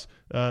 Plus,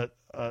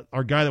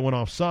 our guy that went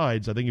off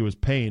sides, I think it was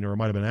Payne or it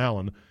might have been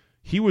Allen,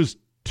 he was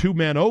 2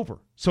 men over.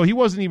 So he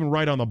wasn't even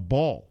right on the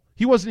ball.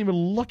 He wasn't even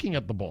looking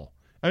at the ball.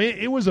 I mean,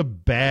 it was a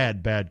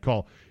bad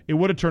call. It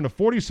would have turned a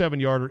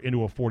 47-yarder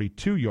into a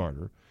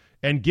 42-yarder,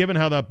 and given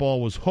how that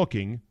ball was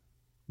hooking,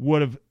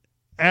 would have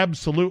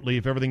absolutely,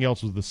 if everything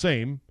else was the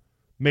same,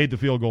 made the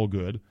field goal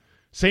good.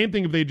 Same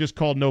thing if they just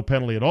called no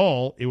penalty at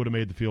all, it would have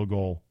made the field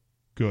goal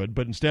good.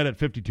 But instead, at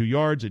 52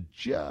 yards, it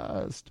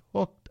just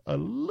hooked a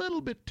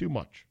little bit too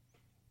much.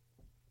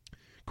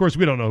 Of course,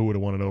 we don't know who would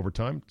have won in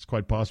overtime. It's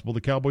quite possible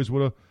the Cowboys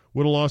would have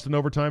lost in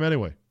overtime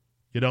anyway.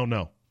 You don't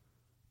know.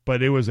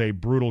 But it was a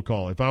brutal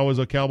call. If I was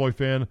a Cowboy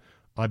fan,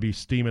 I'd be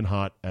steaming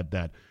hot at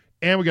that.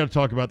 And we got to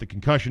talk about the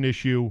concussion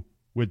issue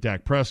with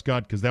Dak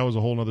Prescott, because that was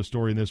a whole other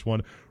story in this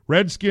one.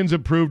 Redskins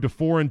improved to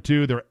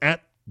 4-2. They're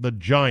at the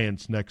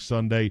Giants next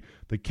Sunday.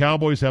 The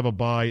Cowboys have a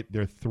bye.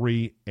 They're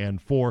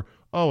 3-4.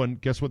 Oh,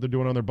 and guess what they're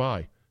doing on their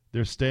bye?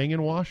 They're staying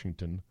in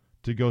Washington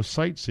to go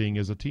sightseeing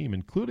as a team,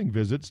 including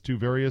visits to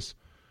various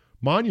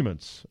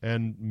monuments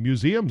and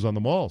museums on the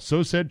mall.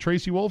 So said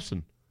Tracy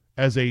Wolfson,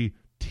 as a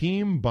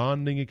team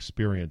bonding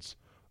experience.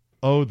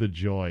 Oh, the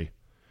joy.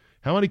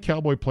 How many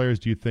Cowboy players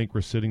do you think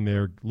were sitting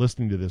there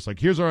listening to this? Like,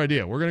 here's our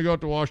idea. We're going to go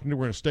out to Washington.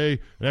 We're going to stay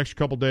an extra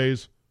couple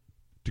days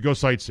to go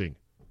sightseeing.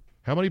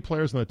 How many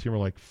players on that team are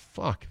like,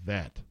 fuck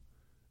that?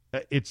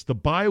 It's the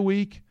bye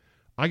week.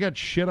 I got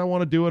shit I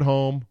want to do at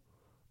home.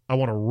 I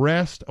want to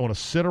rest. I want to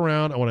sit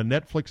around. I want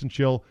to Netflix and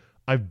chill.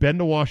 I've been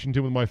to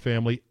Washington with my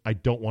family. I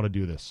don't want to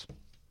do this.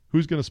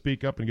 Who's going to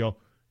speak up and go,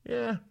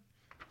 yeah,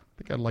 I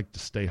think I'd like to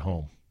stay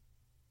home?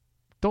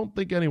 Don't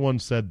think anyone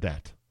said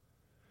that.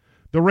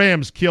 The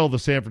Rams kill the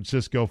San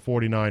Francisco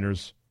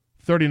 49ers,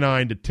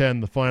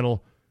 39-10 the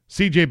final.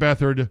 C.J.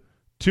 Beathard,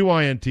 2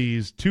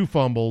 INTs, 2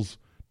 fumbles.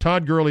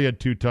 Todd Gurley had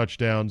 2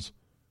 touchdowns.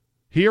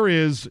 Here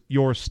is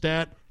your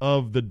stat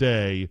of the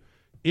day.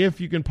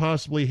 If you can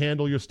possibly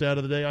handle your stat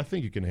of the day, I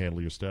think you can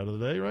handle your stat of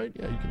the day, right?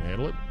 Yeah, you can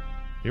handle it.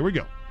 Here we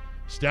go.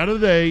 Stat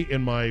of the day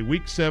in my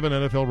Week 7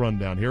 NFL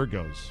rundown. Here it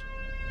goes.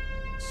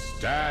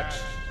 Stat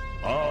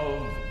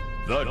of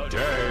the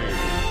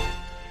day.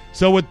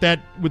 So with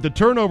the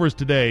turnovers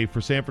today for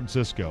San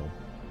Francisco,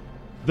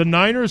 The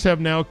Niners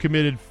have now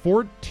committed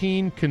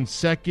 14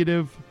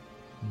 consecutive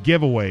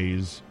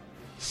giveaways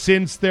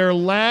since their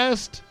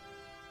last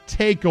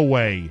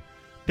takeaway.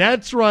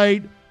 That's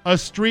right, a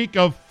streak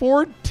of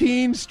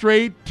 14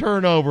 straight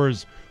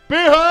turnovers.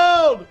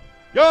 Behold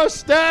your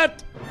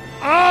stat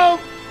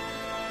of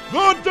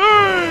the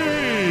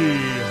day!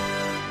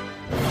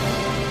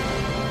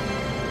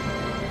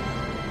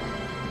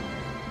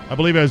 I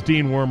believe, as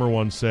Dean Wormer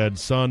once said,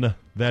 son,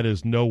 that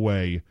is no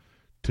way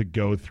to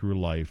go through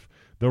life.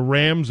 The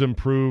Rams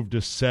improved to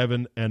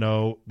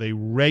 7-0. They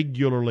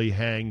regularly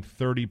hang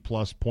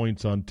 30-plus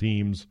points on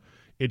teams.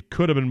 It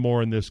could have been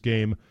more in this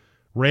game.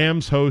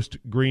 Rams host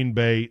Green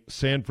Bay.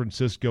 San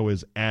Francisco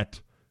is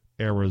at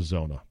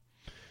Arizona.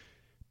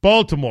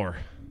 Baltimore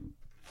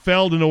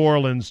fell to New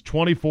Orleans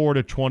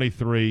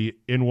 24-23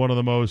 in one of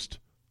the most,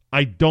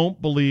 I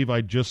don't believe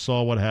I just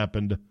saw what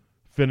happened,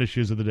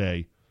 finishes of the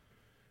day.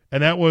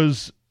 And that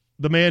was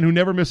the man who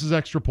never misses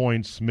extra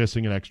points,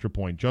 missing an extra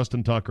point.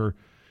 Justin Tucker,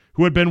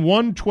 who had been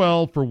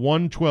 112 for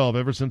 112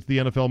 ever since the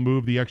NFL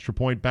moved the extra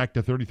point back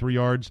to 33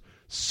 yards,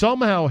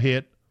 somehow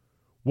hit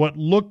what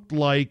looked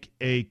like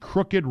a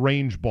crooked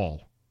range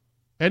ball.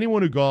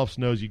 Anyone who golfs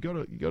knows you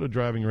go to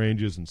driving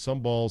ranges, and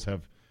some balls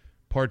have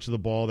parts of the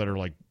ball that are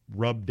like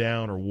rubbed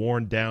down or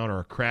worn down or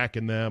a crack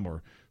in them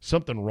or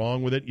something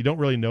wrong with it. You don't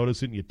really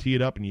notice it, and you tee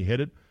it up and you hit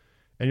it,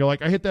 and you're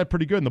like, I hit that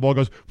pretty good, and the ball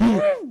goes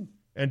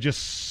and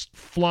just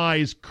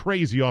flies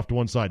crazy off to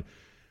one side.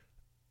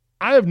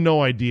 I have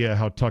no idea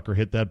how Tucker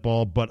hit that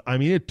ball, but, I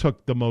mean, it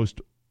took the most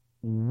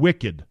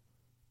wicked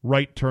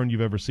right turn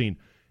you've ever seen.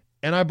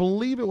 And I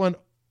believe it went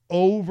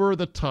over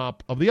the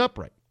top of the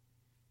upright.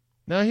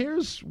 Now,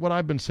 here's what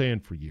I've been saying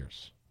for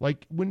years.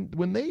 Like,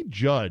 when they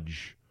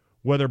judge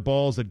whether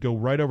balls that go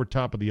right over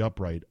top of the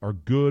upright are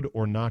good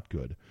or not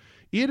good,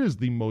 it is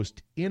the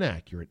most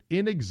inaccurate,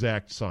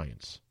 inexact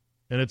science.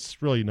 And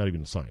it's really not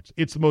even a science.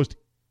 It's the most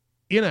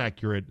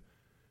inaccurate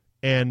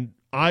and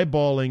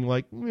eyeballing,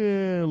 like,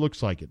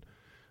 looks like it.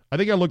 I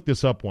think I looked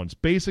this up once.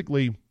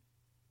 Basically,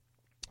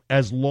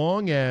 as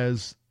long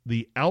as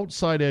the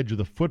outside edge of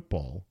the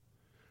football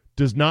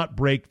does not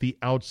break the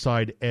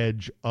outside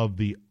edge of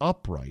the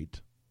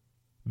upright,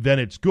 then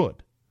it's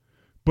good.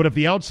 But if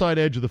the outside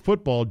edge of the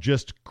football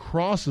just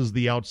crosses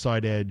the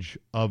outside edge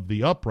of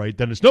the upright,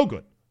 then it's no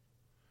good.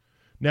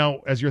 Now,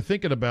 as you're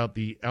thinking about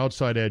the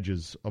outside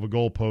edges of a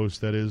goalpost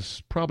that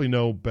is probably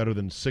no better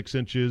than 6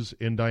 inches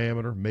in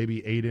diameter,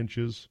 maybe 8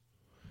 inches,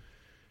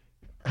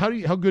 how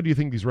good do you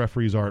think these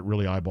referees are at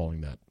really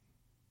eyeballing that?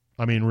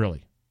 I mean,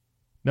 really.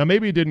 Now,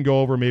 maybe it didn't go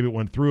over, maybe it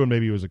went through, and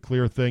maybe it was a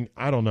clear thing.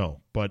 I don't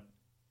know. But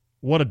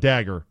what a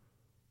dagger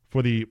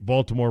for the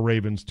Baltimore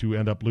Ravens to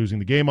end up losing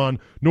the game on.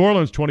 New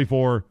Orleans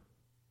 24,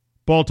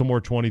 Baltimore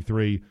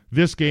 23.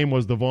 This game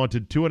was the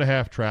vaunted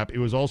 2.5 trap. It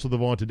was also the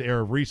vaunted air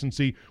of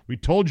recency. We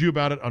told you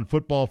about it on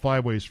Football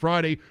 5 Ways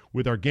Friday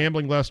with our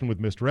gambling lesson with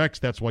Mr. X.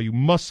 That's why you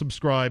must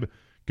subscribe.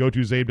 Go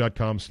to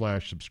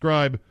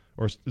zabe.com/subscribe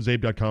or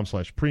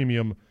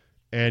zabe.com/premium,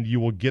 and you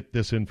will get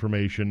this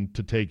information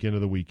to take into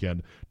the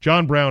weekend.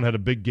 John Brown had a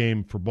big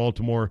game for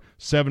Baltimore,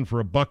 7 for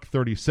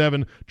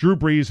 $137. Drew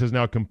Brees has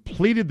now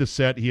completed the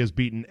set. He has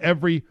beaten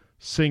every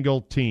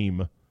single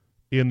team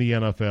in the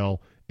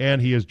NFL,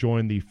 and he has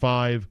joined the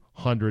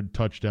 500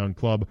 touchdown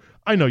club.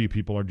 I know you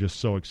people are just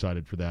so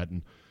excited for that,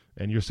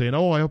 and you're saying,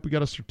 oh, I hope we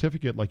got a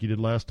certificate like you did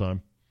last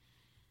time.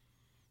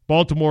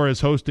 Baltimore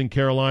is hosting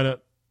Carolina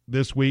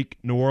this week.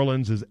 New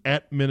Orleans is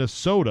at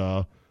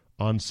Minnesota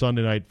on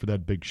Sunday night for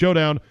that big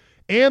showdown.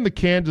 And the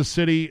Kansas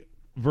City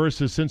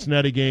versus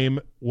Cincinnati game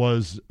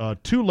was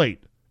too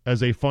late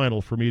as a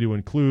final for me to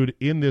include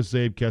in this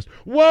Zabecast.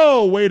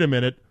 Whoa, wait a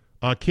minute.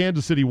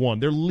 Kansas City won.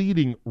 They're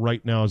leading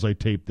right now as I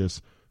tape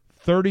this,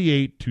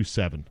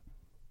 38-7.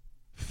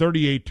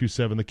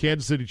 38-7. The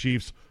Kansas City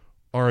Chiefs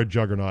are a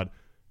juggernaut.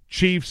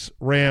 Chiefs,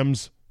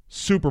 Rams,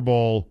 Super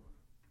Bowl.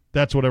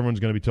 That's what everyone's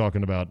going to be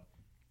talking about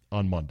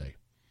on Monday.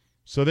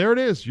 So there it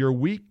is, your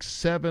Week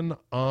 7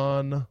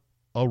 on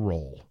a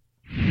roll.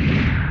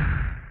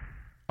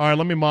 All right,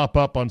 let me mop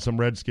up on some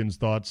Redskins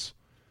thoughts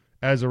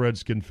as a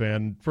Redskin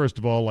fan. First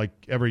of all, like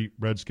every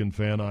Redskin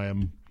fan, I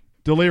am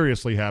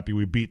deliriously happy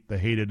we beat the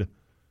hated,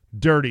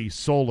 dirty,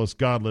 soulless,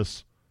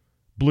 godless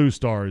Blue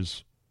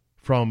Stars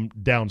from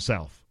down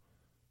south.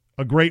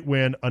 A great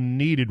win, a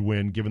needed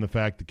win, given the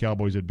fact the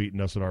Cowboys had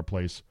beaten us at our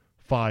place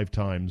 5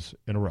 times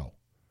in a row.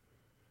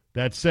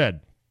 That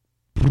said,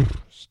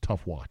 it's a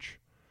tough watch.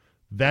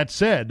 That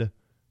said,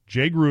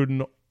 Jay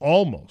Gruden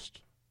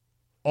almost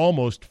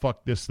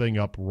fucked this thing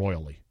up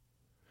royally.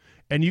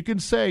 And you can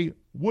say,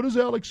 what is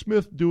Alex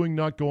Smith doing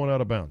not going out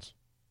of bounds?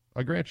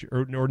 I grant you.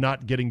 Or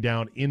not getting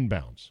down in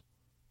bounds.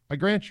 I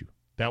grant you.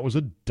 That was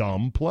a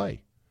dumb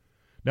play.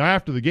 Now,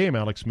 after the game,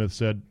 Alex Smith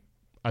said,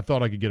 I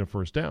thought I could get a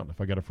first down. If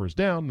I got a first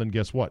down, then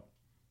guess what?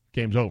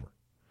 Game's over.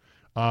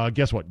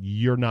 Guess what?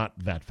 You're not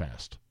that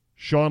fast.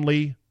 Sean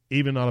Lee,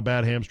 even on a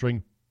bad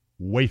hamstring,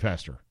 way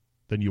faster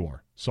than you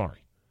are.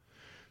 Sorry.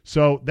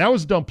 So that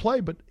was a dumb play,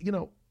 but,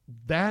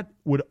 that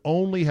would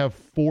only have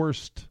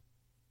forced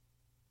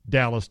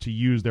Dallas to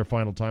use their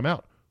final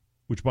timeout.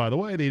 which, by the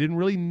way, they didn't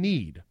really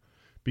need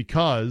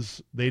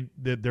because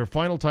their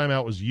final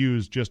timeout was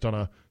used just on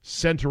a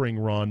centering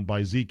run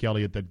by Zeke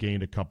Elliott that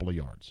gained a couple of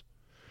yards.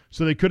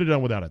 So they could have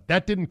done without it.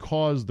 That didn't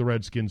cause the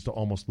Redskins to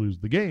almost lose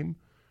the game.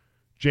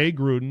 Jay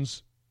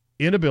Gruden's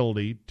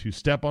inability to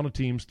step on a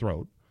team's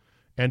throat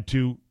and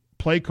to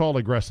play call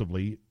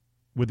aggressively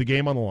with the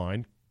game on the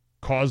line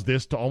caused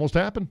this to almost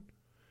happen.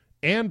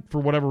 And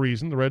for whatever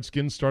reason, the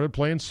Redskins started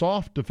playing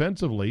soft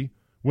defensively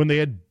when they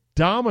had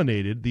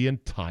dominated the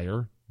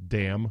entire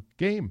damn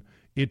game.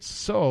 It's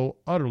so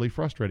utterly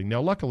frustrating.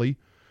 Now, luckily,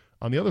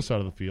 on the other side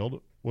of the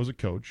field was a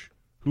coach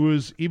who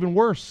is even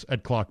worse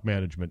at clock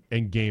management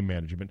and game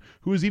management,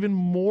 who is even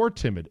more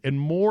timid and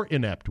more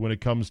inept when it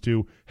comes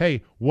to,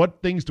 hey,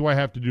 what things do I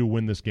have to do to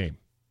win this game?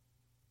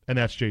 And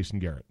that's Jason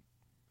Garrett.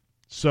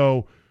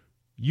 So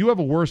you have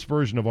a worse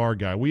version of our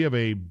guy. We have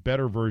a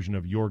better version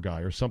of your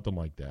guy or something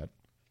like that.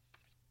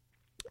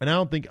 And I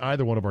don't think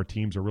either one of our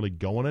teams are really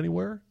going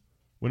anywhere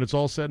when it's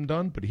all said and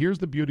done. But here's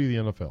the beauty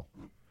of the NFL.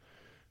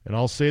 And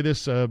I'll say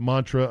this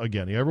mantra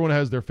again. Everyone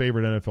has their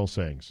favorite NFL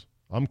sayings.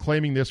 I'm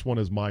claiming this one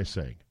as my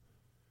saying.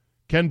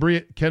 Ken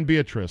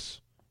Beatrice,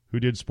 who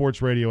did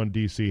sports radio in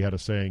D.C., had a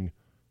saying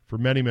for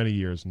many, many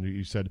years. And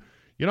he said,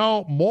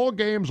 more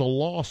games are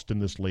lost in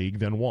this league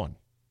than won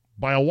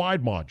by a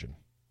wide margin.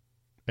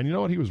 And you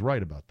know what? He was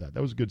right about that.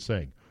 That was a good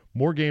saying.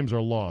 More games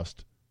are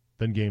lost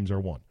than games are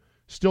won.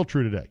 Still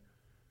true today.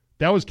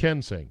 That was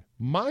Ken's saying.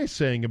 My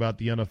saying about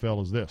the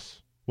NFL is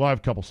this. Well, I have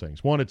a couple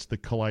sayings. One, it's the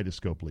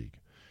kaleidoscope league.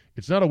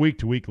 It's not a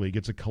week-to-week league.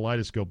 It's a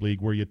kaleidoscope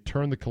league where you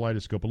turn the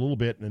kaleidoscope a little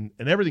bit and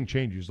everything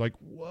changes. Like,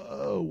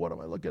 whoa, what am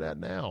I looking at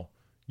now?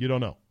 You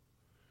don't know.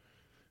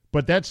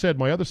 But that said,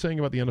 my other saying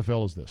about the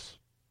NFL is this.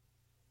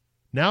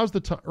 Now's the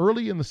time.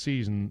 Early in the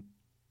season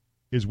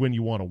is when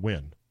you want to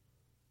win.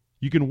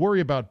 You can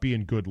worry about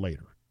being good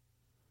later.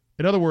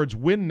 In other words,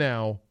 win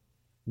now,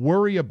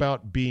 worry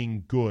about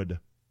being good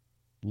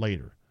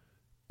later.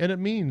 And it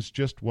means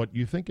just what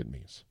you think it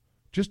means.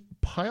 Just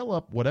pile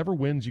up whatever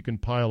wins you can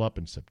pile up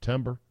in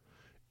September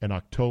and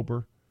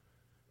October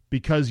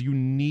because you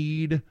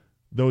need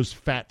those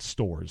fat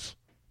stores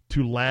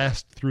to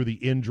last through the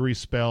injury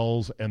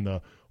spells and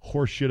the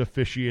horseshit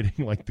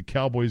officiating like the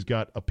Cowboys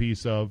got a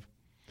piece of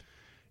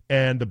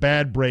and the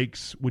bad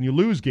breaks when you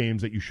lose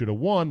games that you should have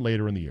won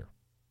later in the year.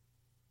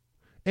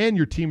 And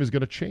your team is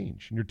going to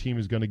change, and your team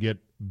is going to get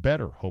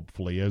better,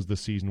 hopefully, as the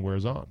season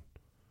wears on.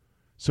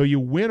 So you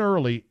win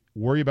early,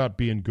 worry about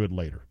being good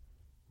later.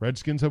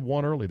 Redskins have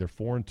won early. They're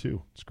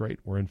 4-2. It's great.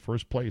 We're in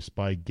first place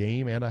by a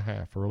game and a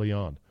half early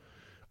on.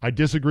 I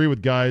disagree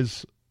with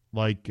guys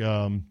like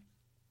ESPN's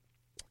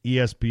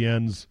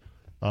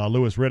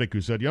Louis Riddick,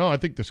 who said, I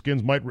think the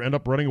Skins might end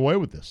up running away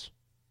with this.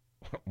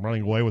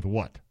 Running away with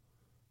what?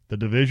 The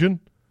division?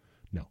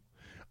 No.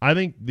 I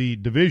think the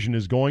division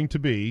is going to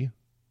be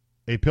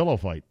a pillow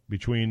fight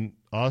between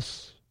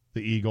us,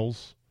 the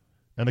Eagles,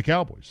 and the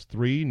Cowboys.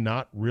 3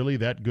 not really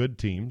that good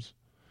teams.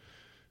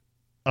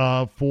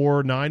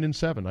 For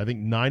 9-7. I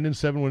think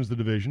 9-7 wins the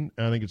division,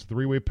 and I think it's a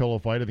 3-way pillow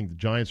fight. I think the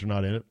Giants are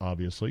not in it,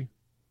 obviously,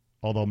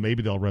 although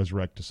maybe they'll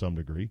resurrect to some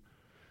degree.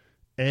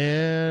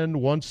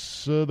 And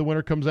once the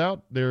winner comes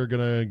out, they're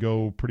going to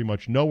go pretty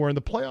much nowhere in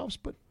the playoffs,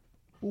 but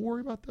we'll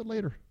worry about that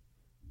later.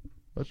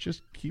 Let's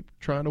just keep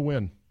trying to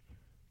win.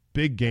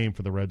 Big game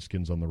for the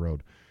Redskins on the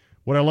road.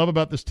 What I love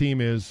about this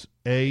team is,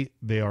 A,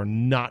 they are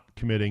not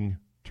committing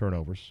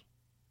turnovers.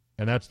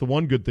 And that's the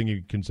one good thing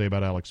you can say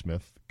about Alex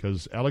Smith,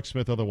 because Alex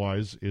Smith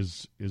otherwise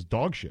is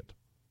dog shit.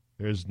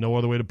 There's no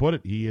other way to put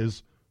it. He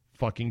is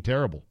fucking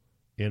terrible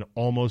in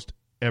almost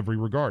every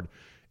regard.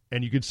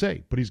 And you could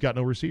say, but he's got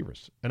no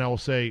receivers. And I will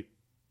say,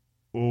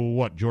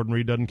 what, Jordan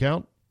Reed doesn't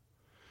count?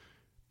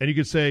 And you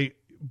could say,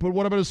 but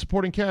what about his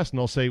supporting cast? And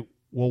I'll say,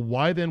 well,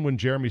 why then when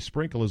Jeremy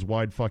Sprinkle is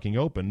wide fucking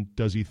open,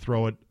 does he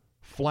throw it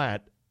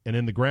flat and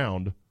in the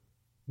ground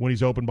when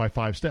he's open by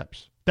 5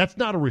 steps? That's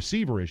not a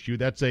receiver issue.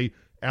 That's a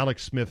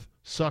Alex Smith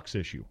sucks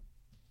issue.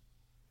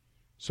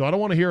 So I don't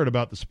want to hear it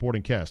about the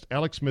supporting cast.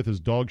 Alex Smith is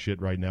dog shit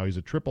right now. He's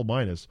a triple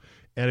minus.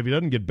 And if he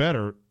doesn't get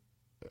better,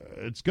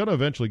 it's going to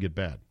eventually get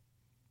bad.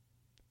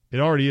 It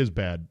already is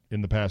bad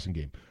in the passing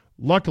game.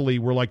 Luckily,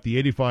 we're like the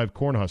 85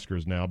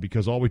 Cornhuskers now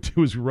because all we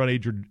do is we run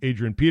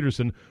Adrian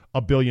Peterson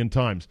a billion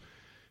times.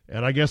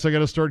 And I guess I got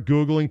to start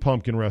Googling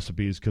pumpkin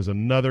recipes because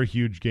another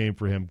huge game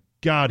for him.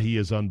 God, he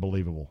is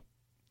unbelievable.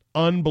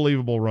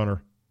 Unbelievable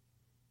runner.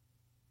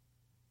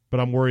 But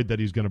I'm worried that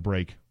he's going to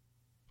break.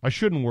 I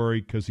shouldn't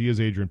worry because he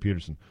is Adrian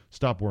Peterson.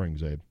 Stop worrying,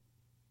 Zabe.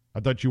 I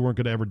thought you weren't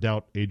going to ever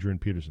doubt Adrian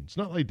Peterson. It's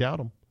not like I doubt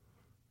him.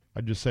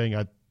 I'm just saying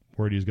I'm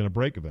worried he's going to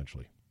break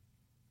eventually.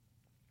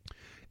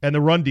 And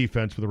the run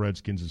defense for the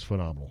Redskins is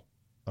phenomenal.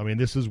 I mean,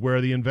 this is where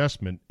the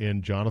investment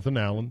in Jonathan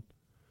Allen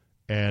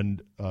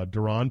and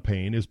Daron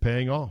Payne is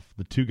paying off.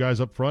 The 2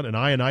 guys up front, and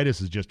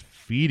Ioannidis is just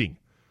feeding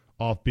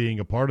off being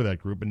a part of that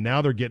group. And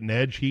now they're getting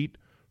edge heat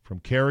from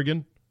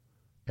Kerrigan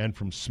and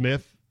from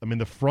Smith. I mean,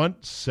 the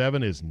front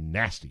 7 is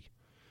nasty.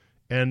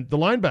 And the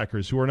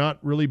linebackers, who are not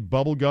really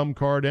bubblegum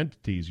card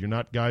entities, you're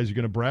not guys you're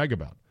going to brag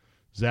about.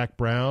 Zach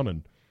Brown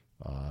and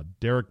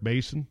Derek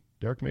Mason.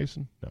 Derek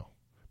Mason? No.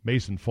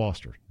 Mason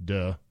Foster,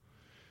 duh.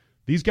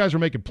 These guys are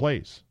making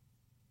plays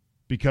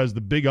because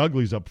the big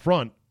uglies up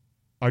front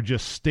are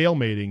just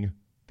stalemating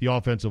the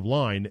offensive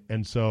line,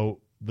 and so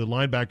the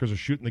linebackers are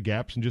shooting the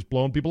gaps and just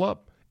blowing people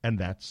up, and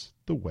that's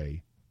the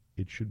way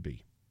it should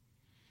be.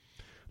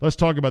 Let's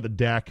talk about the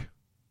Dak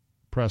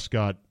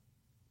Prescott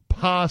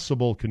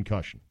possible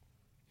concussion.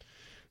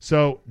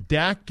 So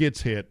Dak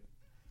gets hit,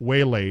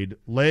 waylaid,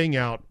 laying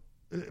out.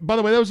 By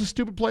the way, that was a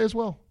stupid play as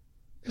well.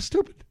 It's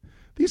stupid.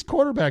 These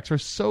quarterbacks are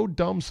so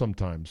dumb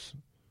sometimes.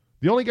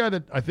 The only guy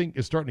that I think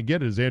is starting to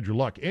get it is Andrew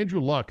Luck. Andrew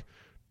Luck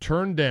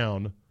turned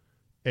down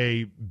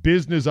a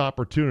business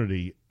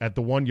opportunity at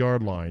the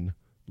 1-yard line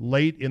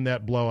late in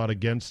that blowout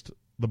against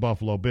the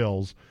Buffalo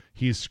Bills.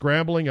 He's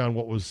scrambling on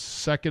what was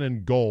 2nd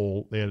and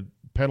goal. They had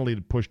penalty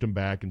that pushed him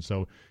back, and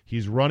so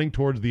he's running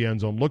towards the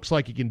end zone. Looks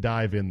like he can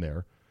dive in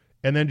there,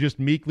 and then just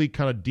meekly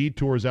kind of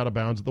detours out of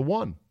bounds at the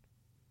 1.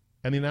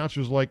 And the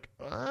announcer's like,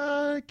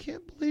 I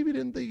can't believe he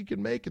didn't think he could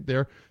make it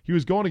there. He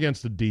was going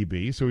against the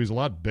DB, so he's a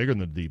lot bigger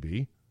than the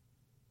DB.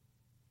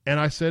 And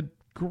I said,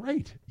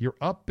 great, you're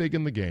up big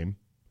in the game.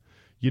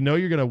 You know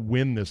you're going to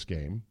win this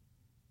game.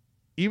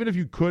 Even if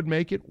you could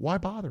make it, why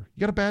bother?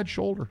 You got a bad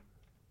shoulder.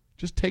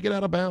 Just take it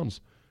out of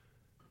bounds.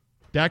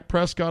 Dak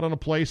Prescott on a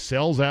play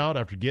sells out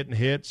after getting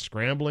hit,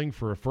 scrambling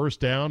for a first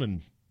down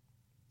in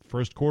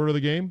first quarter of the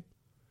game.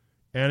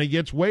 And he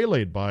gets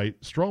waylaid by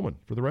Strowman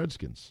for the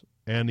Redskins.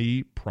 And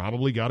he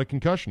probably got a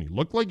concussion. He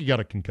looked like he got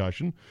a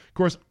concussion. Of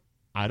course,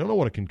 I don't know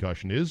what a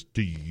concussion is.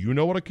 Do you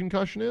know what a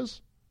concussion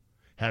is?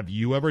 Have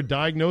you ever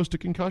diagnosed a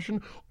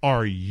concussion?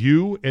 Are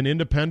you an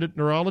independent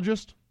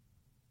neurologist?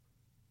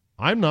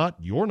 I'm not.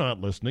 You're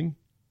not listening.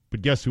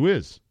 But guess who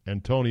is?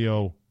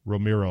 Antonio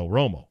Romero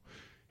Romo.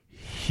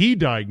 He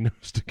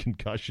diagnosed a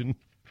concussion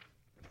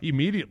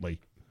immediately.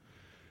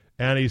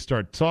 And he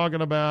started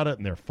talking about it,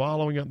 and they're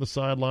following it on the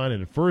sideline.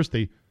 And at first,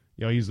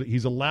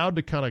 he's allowed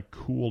to kind of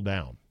cool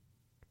down.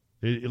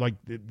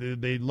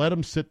 They let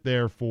him sit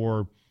there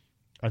for,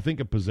 I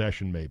think, a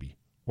possession maybe,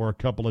 or a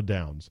couple of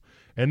downs.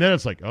 And then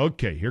it's like,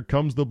 okay, here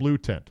comes the blue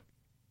tent.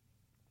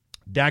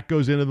 Dak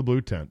goes into the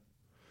blue tent.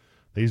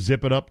 They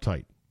zip it up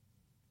tight.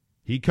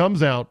 He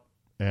comes out,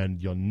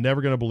 and you're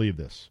never going to believe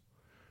this,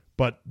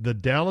 but the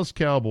Dallas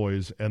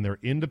Cowboys and their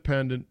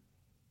independent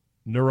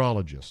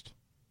neurologist,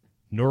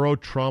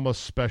 neurotrauma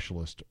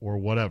specialist, or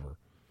whatever,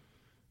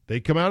 they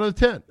come out of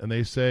the tent, and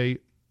they say,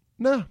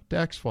 nah,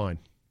 Dak's fine.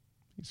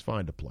 He's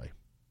fine to play.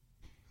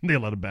 They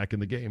let him back in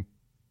the game.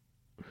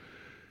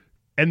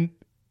 And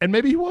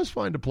maybe he was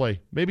fine to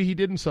play. Maybe he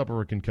didn't suffer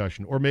a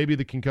concussion, or maybe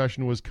the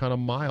concussion was kind of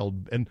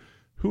mild, and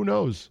who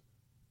knows?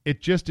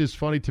 It just is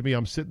funny to me.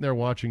 I'm sitting there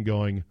watching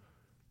going,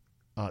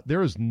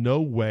 there is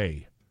no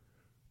way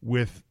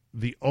with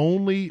the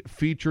only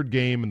featured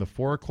game in the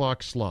 4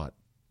 o'clock slot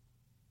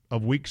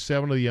of Week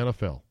 7 of the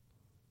NFL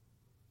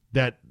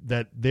that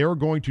they're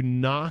going to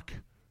knock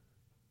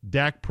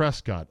Dak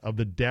Prescott of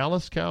the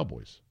Dallas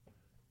Cowboys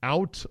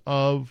out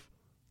of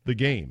the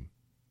game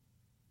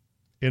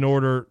in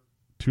order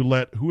to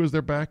let, who is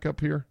their backup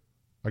here?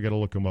 I got to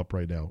look him up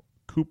right now.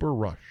 Cooper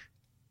Rush.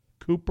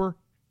 Cooper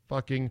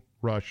fucking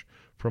Rush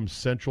from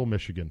Central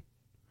Michigan.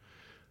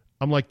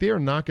 I'm like, they are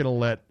not going to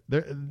let,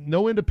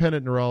 no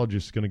independent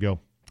neurologist is going to go,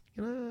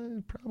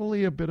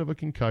 probably a bit of a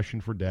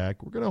concussion for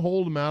Dak. We're going to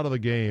hold him out of the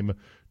game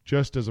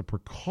just as a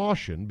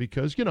precaution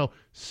because,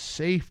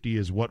 safety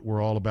is what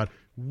we're all about.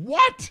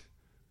 What?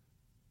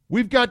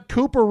 We've got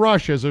Cooper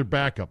Rush as a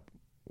backup.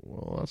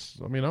 Well,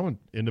 I'm an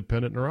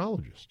independent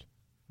neurologist.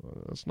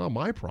 That's not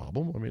my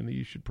problem.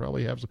 You should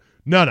probably have some.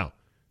 No.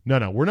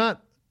 We're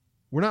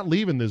not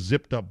leaving this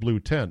zipped up blue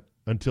tent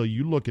until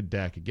you look at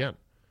Dak again.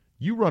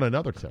 You run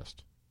another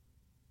test.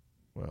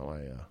 Well,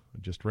 I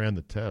just ran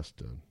the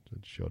test.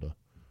 It showed a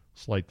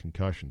slight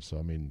concussion.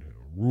 So,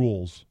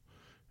 rules,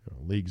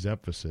 league's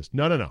emphasis.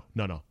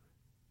 No.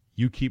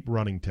 You keep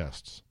running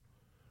tests.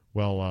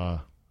 Well,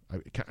 I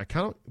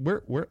kind of,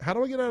 where? How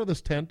do I get out of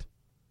this tent?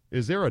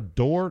 Is there a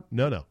door?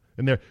 No.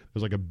 And there's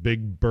like a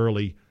big,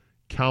 burly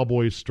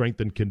Cowboys strength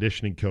and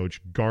conditioning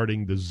coach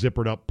guarding the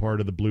zippered up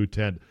part of the blue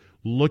tent,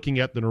 looking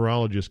at the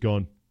neurologist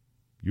going,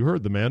 you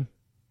heard the man.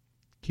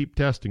 Keep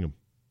testing him.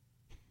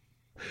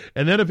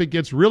 And then if it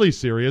gets really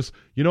serious,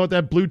 you know what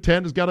that blue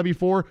tent has got to be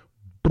for?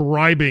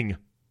 Bribing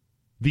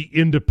the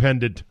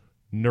independent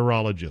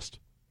neurologist.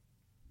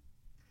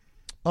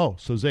 Oh,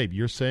 so Zabe,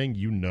 you're saying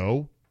you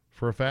know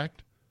for a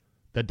fact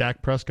that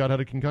Dak Prescott had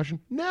a concussion?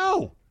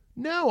 No,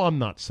 I'm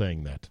not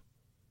saying that.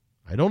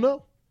 I don't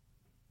know.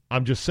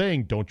 I'm just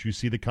saying, don't you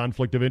see the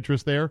conflict of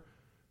interest there?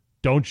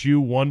 Don't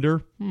you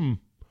wonder,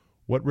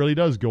 what really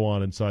does go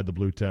on inside the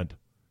blue tent?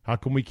 How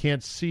come we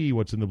can't see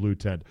what's in the blue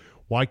tent?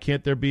 Why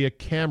can't there be a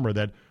camera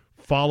that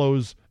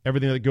follows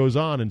everything that goes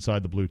on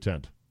inside the blue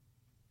tent?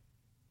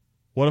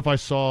 What if I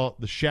saw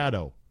the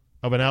shadow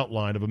of an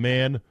outline of a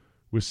man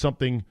with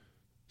something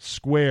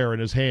square in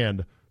his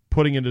hand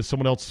putting into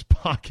someone else's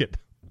pocket?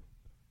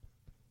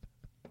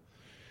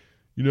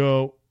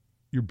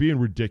 You're being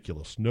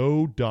ridiculous.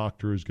 No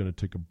doctor is going to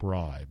take a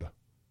bribe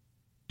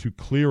to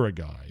clear a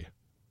guy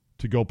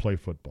to go play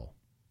football.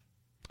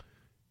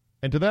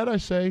 And to that I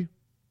say,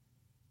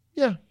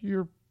 yeah,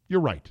 you're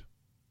right.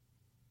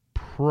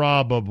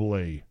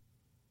 Probably.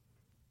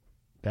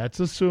 That's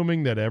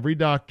assuming that every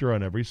doctor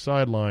on every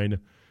sideline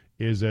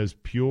is as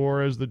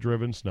pure as the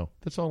driven snow.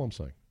 That's all I'm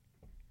saying.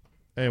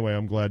 Anyway,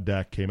 I'm glad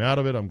Dak came out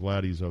of it. I'm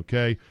glad he's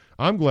okay.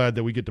 I'm glad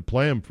that we get to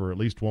play him for at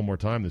least one more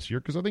time this year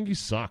because I think he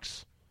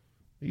sucks.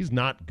 He's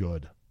not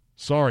good.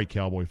 Sorry,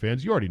 Cowboy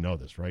fans. You already know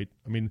this, right?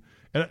 I mean,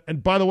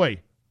 and by the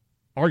way,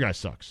 our guy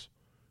sucks.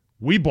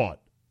 We bought.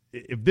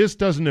 If this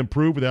doesn't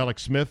improve with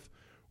Alex Smith,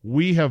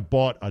 we have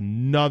bought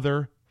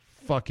another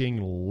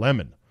fucking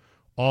lemon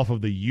off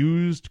of the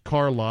used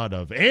car lot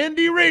of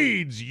Andy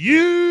Reid's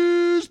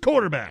used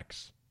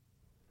quarterbacks.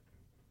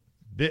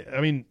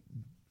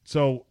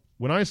 So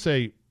when I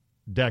say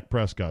Dak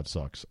Prescott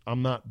sucks,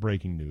 I'm not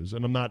breaking news,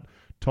 and I'm not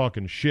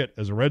talking shit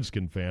as a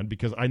Redskin fan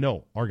because I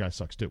know our guy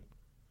sucks too.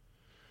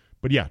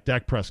 But yeah,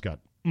 Dak Prescott,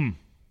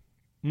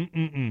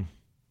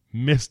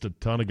 missed a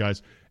ton of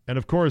guys. And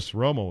of course,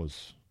 Romo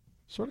was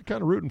sort of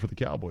kind of rooting for the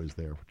Cowboys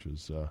there, which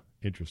is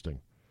interesting.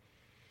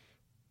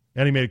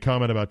 And he made a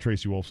comment about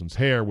Tracy Wolfson's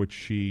hair, which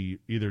she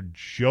either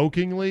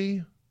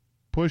jokingly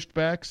pushed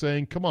back,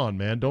 saying, come on,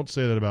 man, don't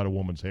say that about a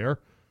woman's hair.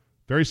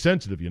 Very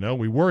sensitive, you know.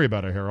 We worry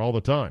about her hair all the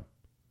time.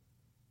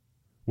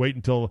 Wait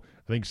until,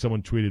 I think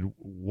someone tweeted,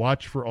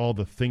 watch for all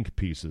the think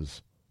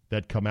pieces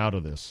that come out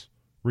of this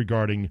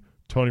regarding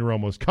Tony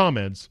Romo's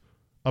comments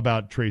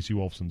about Tracy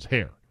Wolfson's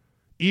hair.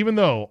 Even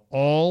though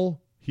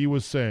all he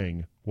was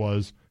saying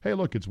was, hey,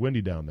 look, it's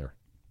windy down there.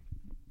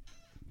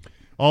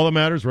 All that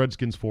matters,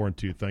 Redskins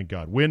 4-2, thank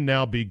God. Win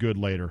now, be good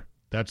later.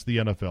 That's the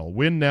NFL.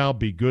 Win now,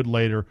 be good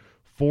later.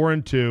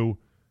 4-2.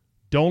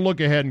 Don't look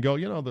ahead and go,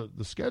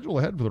 the schedule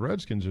ahead for the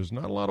Redskins, there's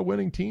not a lot of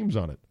winning teams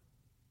on it.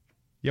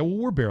 Yeah, well,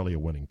 we're barely a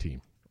winning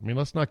team. I mean,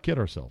 let's not kid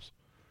ourselves.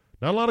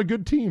 Not a lot of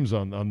good teams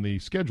on the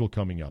schedule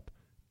coming up.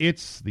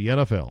 It's the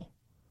NFL.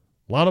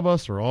 A lot of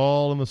us are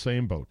all in the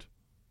same boat.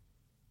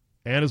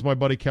 And as my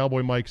buddy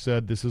Cowboy Mike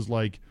said, this is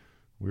like,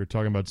 we were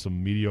talking about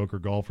some mediocre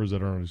golfers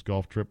that are on his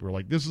golf trip. We're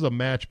like, this is a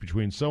match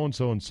between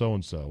so-and-so and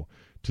so-and-so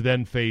to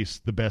then face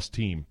the best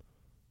team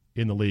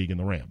in the league in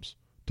the Rams.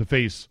 To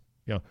face,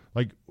 we're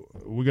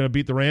going to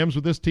beat the Rams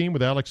with this team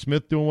with Alex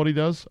Smith doing what he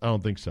does? I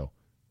don't think so.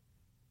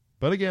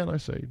 But again, I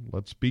say,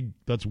 let's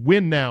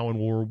win now, and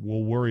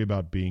we'll worry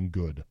about being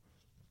good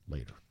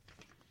later.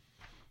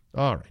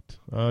 All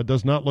right.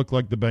 Does not look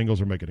like the Bengals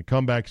are making a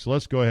comeback, so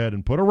let's go ahead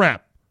and put a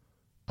wrap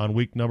on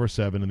week number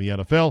 7 in the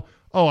NFL.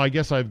 Oh, I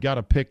guess I've got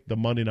to pick the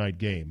Monday night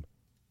game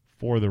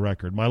for the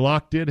record. My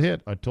lock did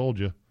hit. I told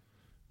you.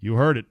 You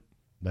heard it.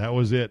 That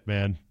was it,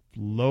 man.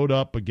 Load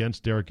up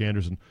against Derek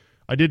Anderson.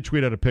 I did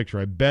tweet out a picture.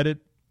 I bet it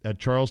at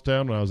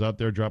Charlestown when I was out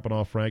there dropping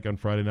off Frank on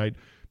Friday night.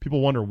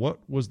 People wonder, what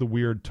was the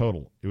weird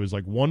total? It was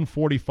like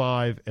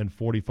 145 and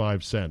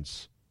 45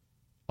 cents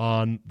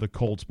on the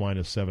Colts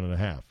minus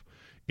 7.5.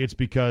 It's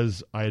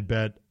because I had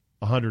bet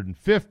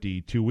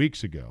 150 2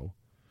 weeks ago.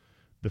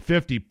 The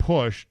 50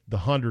 pushed, the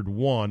 100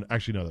 won.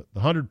 Actually, no, the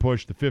 100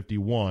 pushed, the 50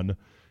 won,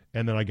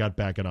 and then I got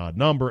back an odd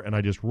number, and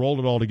I just rolled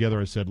it all together.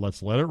 I said,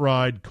 let's let it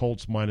ride,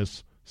 Colts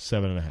minus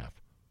 7.5.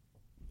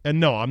 And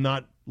no, I'm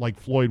not like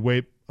Floyd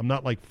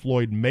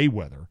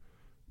Mayweather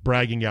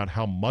bragging out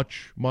how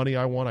much money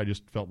I won. I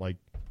just felt like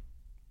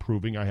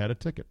proving I had a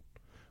ticket.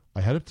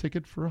 I had a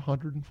ticket for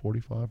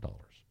 $145.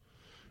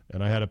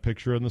 And I had a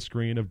picture on the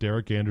screen of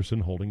Derek Anderson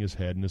holding his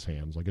head in his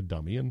hands like a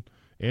dummy and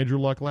Andrew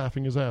Luck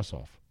laughing his ass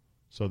off.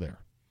 So there.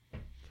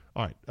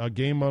 All right, a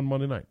game on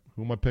Monday night.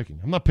 Who am I picking?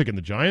 I'm not picking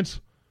the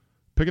Giants.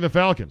 Picking the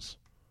Falcons.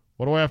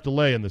 What do I have to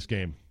lay in this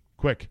game?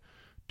 Quick.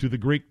 To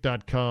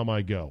thegreek.com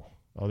I go.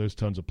 Oh, there's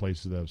tons of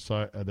places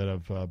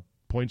that have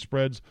point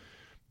spreads.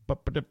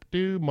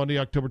 Monday,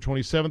 October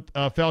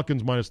 27th.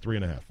 Falcons minus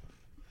 3.5.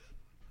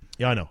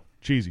 Yeah, I know.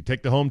 Cheesy.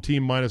 Take the home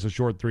team minus a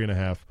short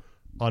 3.5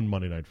 on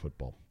Monday Night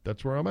Football.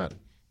 That's where I'm at.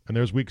 And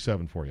there's week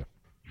 7 for you.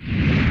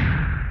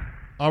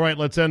 All right,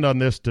 let's end on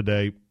this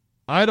today.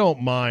 I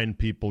don't mind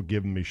people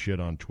giving me shit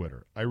on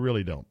Twitter. I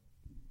really don't.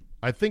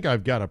 I think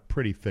I've got a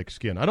pretty thick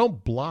skin. I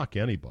don't block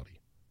anybody.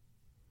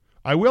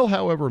 I will,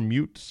 however,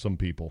 mute some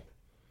people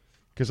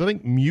because I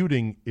think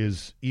muting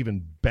is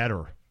even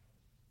better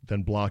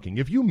than blocking.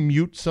 If you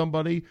mute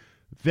somebody,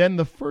 then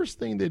the first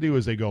thing they do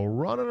is they go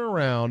running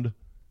around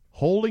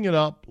holding it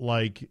up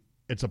like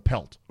it's a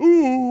pelt.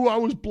 Ooh, I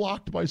was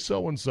blocked by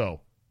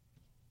so-and-so.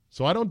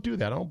 So I don't do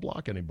that. I don't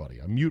block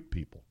anybody. I mute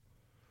people.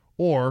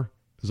 Or,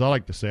 as I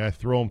like to say, I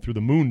throw them through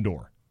the moon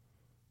door,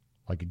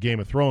 like a Game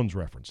of Thrones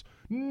reference.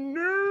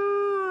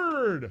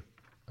 Nerd!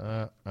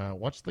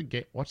 What's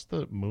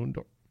the moon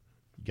door?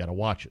 You got to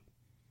watch it.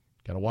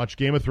 Got to watch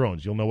Game of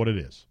Thrones. You'll know what it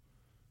is.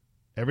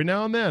 Every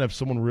now and then, if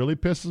someone really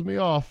pisses me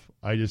off,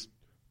 I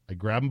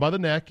grab them by the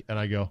neck and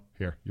I go,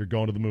 here, you're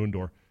going to the moon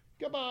door.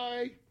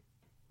 Goodbye.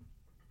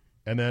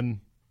 And then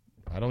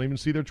I don't even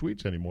see their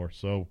tweets anymore.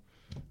 So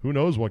who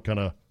knows what kind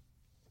of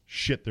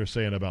shit they're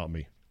saying about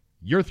me.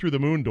 You're through the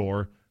moon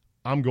door.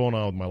 I'm going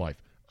on with my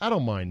life. I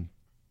don't mind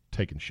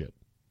taking shit.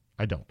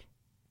 I don't.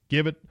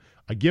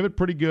 I give it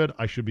pretty good.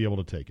 I should be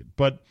able to take it.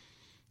 But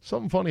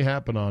something funny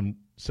happened on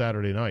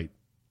Saturday night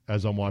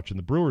as I'm watching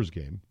the Brewers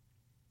game.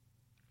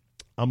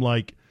 I'm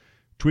like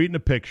tweeting a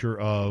picture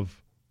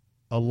of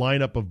a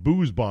lineup of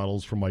booze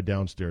bottles from my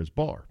downstairs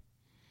bar.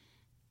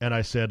 And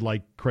I said,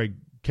 like Craig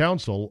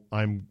Counsell,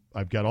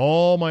 I've got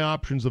all my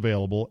options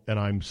available, and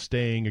I'm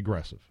staying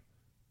aggressive.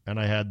 And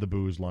I had the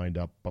booze lined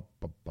up.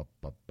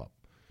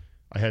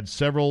 I had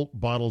several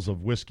bottles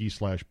of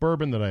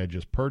whiskey/bourbon that I had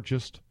just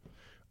purchased.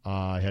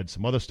 I had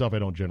some other stuff I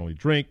don't generally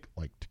drink,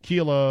 like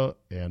tequila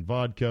and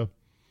vodka.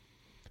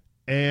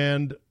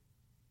 And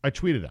I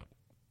tweeted out.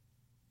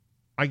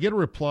 I get a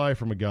reply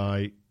from a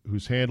guy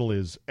whose handle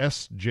is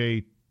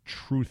SJ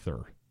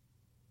Truther.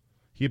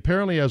 He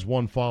apparently has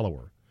one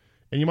follower.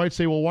 And you might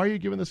say, well, why are you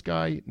giving this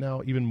guy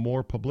now even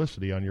more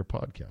publicity on your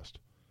podcast?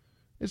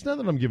 It's not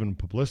that I'm giving him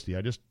publicity.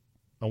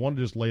 I want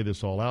to just lay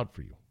this all out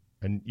for you.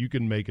 And you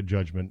can make a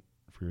judgment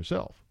for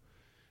yourself.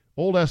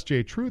 Old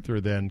SJ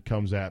Truther then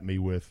comes at me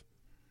with,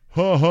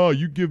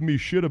 you give me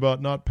shit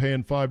about not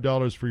paying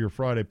 $5 for your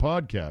Friday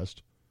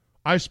podcast.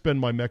 I spend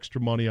my extra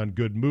money on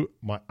good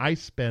I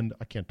spend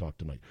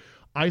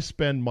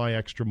my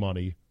extra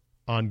money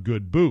on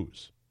good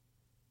booze.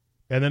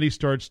 And then he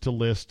starts to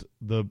list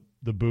the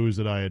booze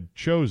that I had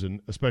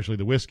chosen, especially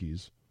the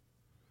whiskeys,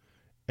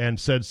 and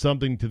said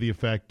something to the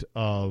effect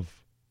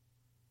of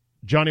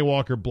Johnny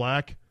Walker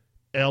Black,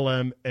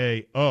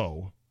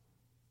 LMAO,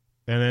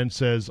 and then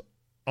says,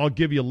 I'll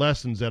give you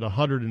lessons at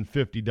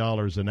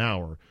 $150 an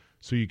hour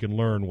so you can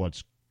learn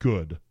what's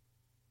good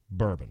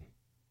bourbon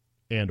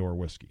and or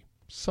whiskey.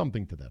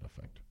 Something to that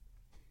effect.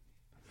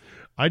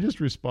 I just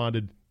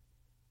responded,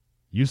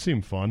 you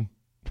seem fun.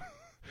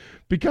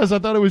 Because I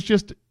thought it was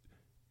just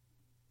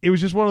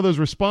one of those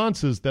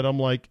responses that I'm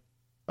like,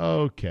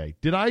 okay.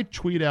 Did I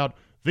tweet out,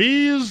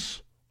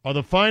 these are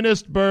the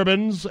finest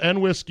bourbons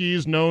and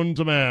whiskeys known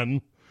to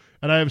man,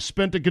 and I have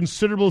spent a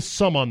considerable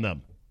sum on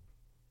them?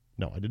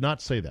 No, I did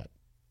not say that.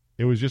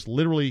 It was just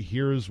literally,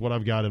 here's what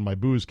I've got in my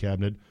booze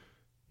cabinet.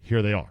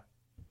 Here they are.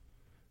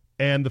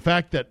 And the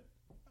fact that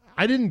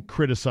I didn't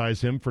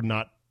criticize him for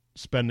not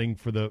spending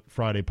for the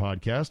Friday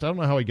podcast. I don't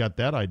know how he got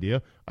that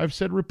idea. I've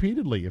said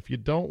repeatedly, if you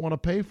don't want to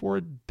pay for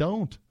it,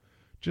 don't.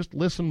 Just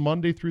listen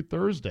Monday through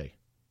Thursday.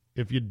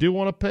 If you do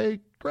want to pay,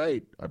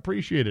 great. I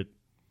appreciate it.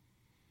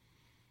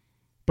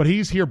 But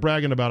he's here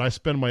bragging about I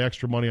spend my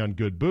extra money on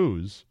good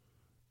booze.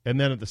 And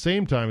then at the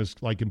same time, it's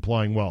like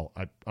implying, well,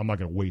 I'm not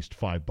going to waste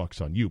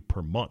 $5 on you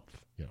per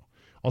month. You know,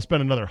 I'll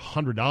spend another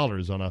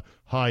 $100 on a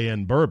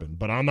high-end bourbon,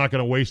 but I'm not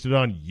going to waste it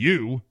on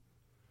you.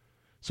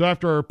 So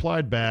after I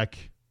replied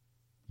back,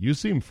 you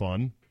seem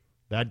fun,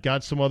 that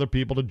got some other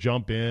people to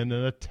jump in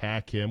and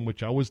attack him,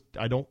 which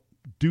I don't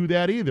do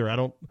that either. I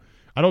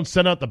don't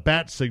send out the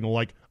bat signal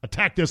like,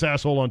 attack this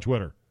asshole on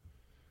Twitter.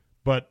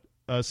 But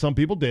some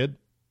people did.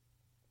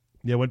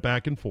 They went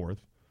back and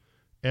forth.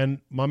 And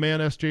my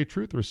man S.J.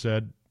 Truther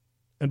said,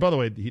 and by the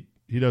way,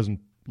 he doesn't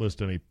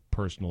list any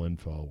personal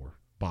info or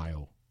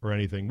bio or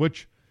anything,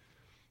 which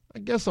I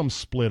guess I'm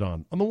split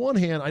on. On the one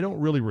hand, I don't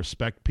really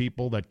respect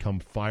people that come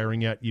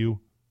firing at you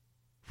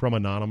from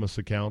anonymous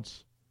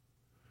accounts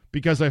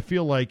because I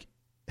feel like,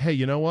 hey,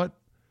 you know what?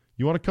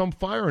 You want to come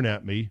firing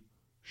at me?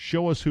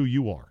 Show us who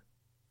you are.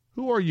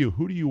 Who are you?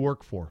 Who do you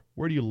work for?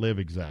 Where do you live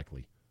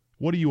exactly?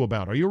 What are you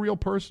about? Are you a real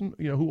person?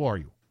 You know, who are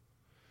you?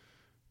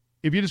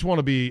 If you just want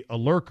to be a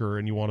lurker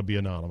and you want to be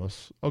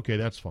anonymous, okay,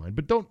 that's fine.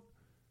 But don't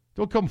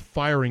come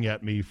firing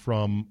at me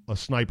from a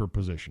sniper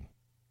position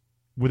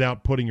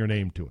without putting your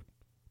name to it.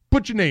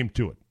 Put your name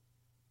to it.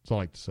 That's all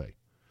I like to say.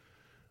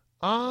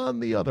 On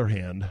the other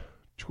hand,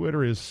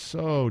 Twitter is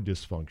so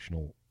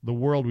dysfunctional. The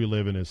world we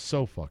live in is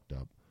so fucked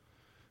up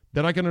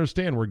that I can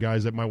understand where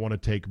guys that might want to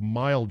take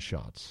mild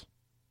shots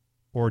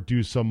or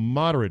do some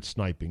moderate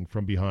sniping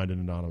from behind an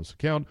anonymous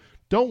account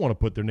don't want to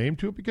put their name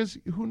to it because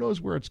who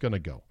knows where it's going to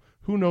go.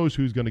 Who knows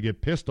who's going to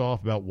get pissed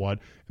off about what,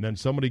 and then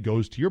somebody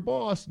goes to your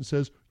boss and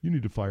says, you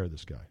need to fire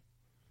this guy.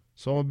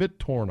 So I'm a bit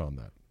torn on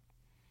that.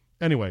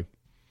 Anyway,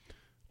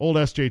 old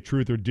S.J.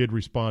 Truther did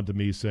respond to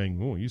me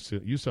saying, oh,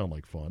 you sound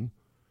like fun,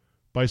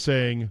 by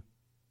saying,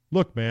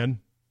 look,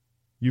 man,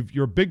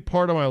 you're a big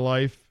part of my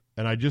life,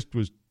 and I just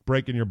was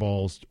breaking your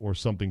balls or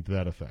something to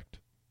that effect.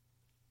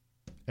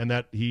 And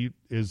that he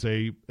is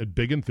a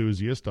big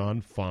enthusiast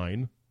on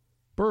fine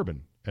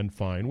bourbon and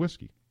fine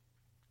whiskey.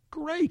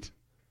 Great.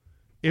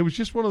 It was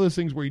just one of those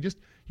things where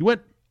he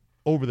went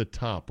over the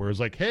top, where it's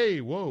like,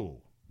 hey,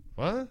 whoa,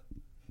 what?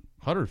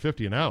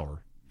 $150 an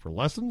hour for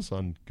lessons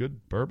on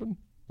good bourbon?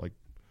 Like,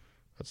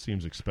 that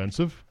seems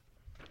expensive.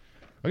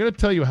 I'm going to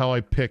tell you how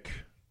I pick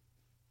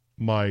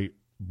my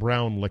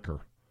brown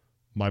liquor,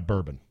 my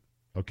bourbon,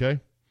 okay?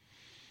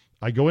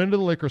 I go into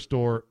the liquor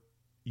store,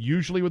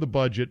 usually with a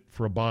budget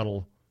for a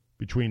bottle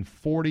between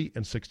 $40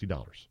 and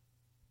 $60.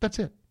 That's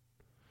it.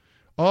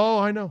 Oh,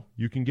 I know.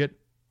 You can get,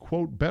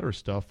 quote, better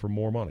stuff for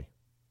more money.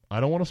 I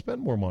don't want to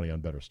spend more money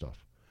on better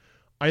stuff.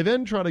 I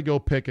then try to go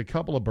pick a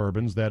couple of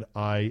bourbons that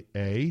I,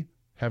 A,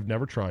 have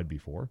never tried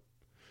before,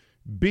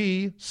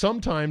 B,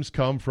 sometimes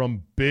come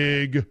from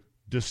big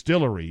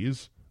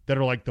distilleries that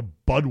are like the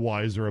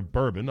Budweiser of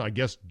bourbon. I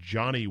guess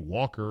Johnny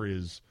Walker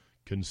is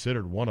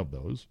considered one of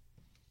those.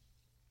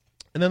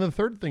 And then the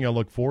third thing I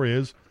look for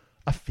is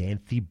a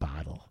fancy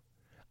bottle.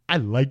 I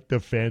like the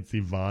fancy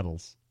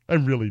bottles. I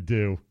really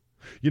do.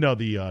 You know,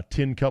 the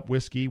tin cup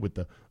whiskey with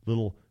the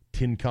little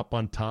tin cup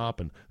on top,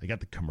 and they got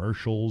the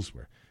commercials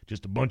where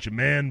just a bunch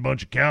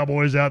of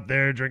cowboys out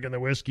there drinking the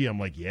whiskey. I'm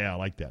like, yeah, I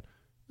like that.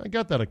 I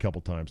got that a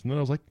couple times, and then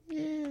I was like,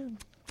 yeah,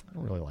 I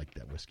don't really like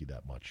that whiskey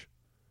that much.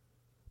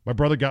 My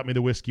brother got me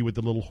the whiskey with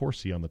the little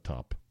horsey on the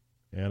top,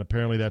 and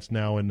apparently that's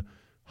now in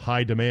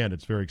high demand.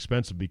 It's very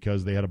expensive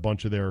because they had a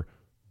bunch of their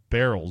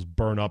barrels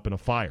burn up in a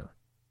fire.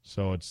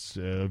 So it's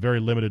a very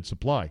limited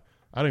supply.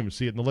 I don't even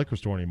see it in the liquor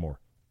store anymore.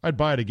 I'd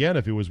buy it again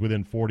if it was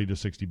within $40 to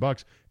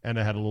 $60 and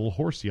it had a little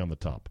horsey on the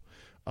top.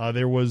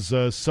 There was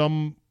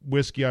some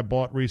whiskey I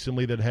bought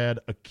recently that had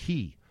a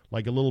key,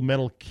 like a little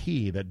metal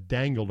key that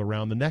dangled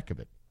around the neck of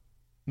it.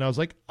 And I was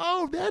like,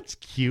 oh, that's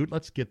cute.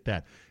 Let's get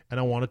that. And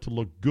I want it to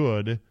look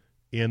good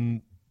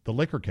in the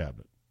liquor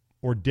cabinet,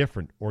 or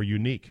different, or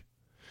unique.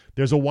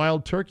 There's a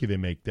wild turkey they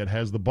make that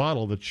has the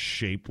bottle that's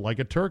shaped like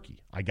a turkey.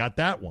 I got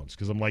that once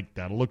because I'm like,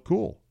 that'll look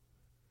cool.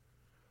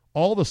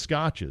 All the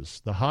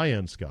scotches, the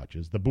high-end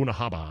scotches, the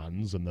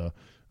Bunnahabhains and the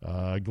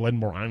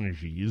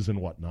Glenmorangies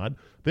and whatnot,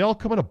 they all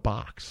come in a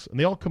box, and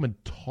they all come in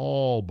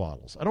tall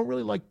bottles. I don't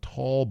really like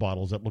tall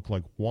bottles that look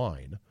like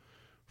wine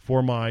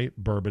for my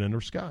bourbon and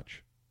or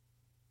scotch.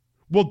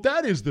 Well,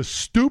 that is the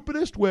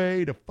stupidest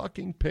way to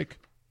fucking pick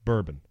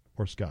bourbon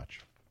or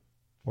scotch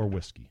or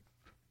whiskey.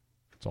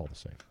 It's all the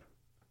same.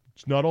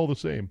 It's not all the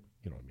same.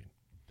 You know what I mean?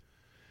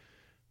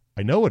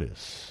 I know it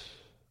is.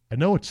 I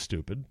know it's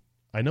stupid.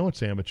 I know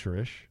it's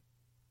amateurish.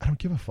 I don't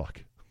give a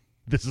fuck.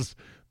 This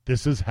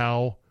is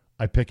how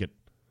I pick it.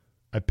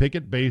 I pick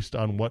it based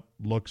on what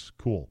looks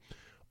cool.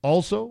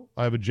 Also,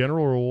 I have a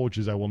general rule, which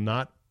is I will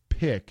not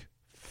pick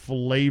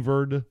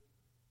flavored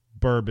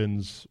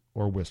bourbons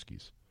or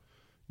whiskeys.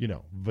 You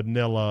know,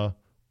 vanilla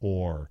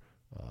or,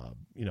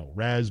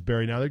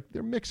 raspberry. Now,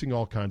 they're mixing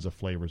all kinds of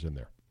flavors in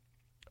there.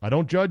 I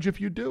don't judge if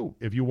you do,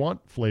 if you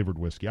want flavored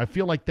whiskey. I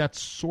feel like that's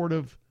sort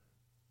of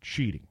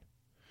cheating.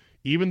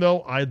 Even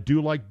though I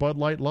do like Bud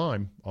Light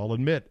Lime, I'll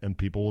admit, and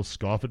people will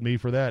scoff at me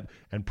for that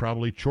and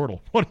probably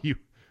chortle. What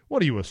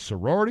are you, a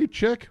sorority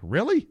chick?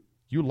 Really?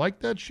 You like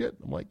that shit?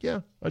 I'm like,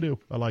 yeah, I do.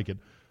 I like it.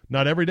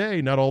 Not every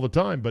day, not all the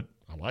time, but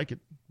I like it.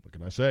 What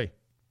can I say?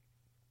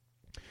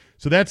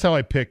 So that's how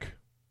I pick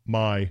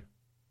my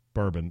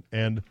bourbon,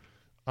 and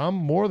I'm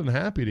more than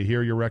happy to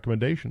hear your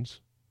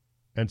recommendations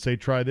and say,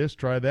 try this,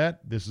 try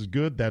that. This is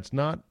good. That's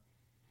not.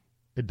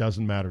 It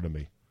doesn't matter to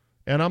me.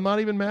 And I'm not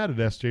even mad at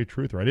S.J.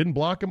 Truther. I didn't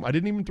block him. I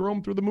didn't even throw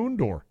him through the moon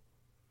door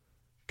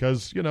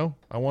because,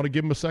 I want to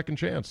give him a second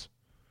chance.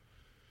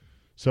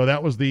 So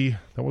that was the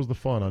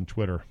fun on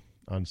Twitter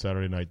on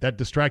Saturday night. That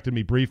distracted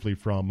me briefly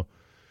from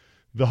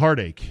the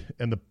heartache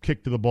and the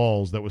kick to the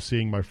balls that was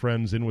seeing my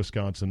friends in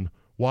Wisconsin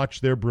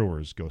watch their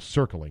Brewers go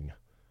circling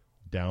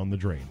down the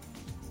drain.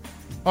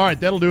 All right,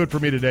 that'll do it for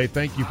me today.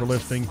 Thank you for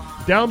listening.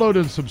 Download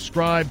and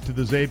subscribe to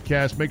the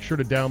Zabecast. Make sure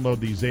to download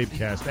the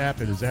Zabecast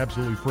app. It is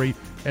absolutely free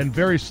and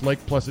very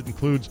slick. Plus, it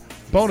includes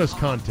bonus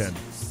content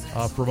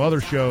from other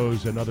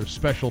shows and other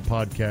special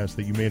podcasts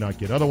that you may not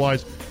get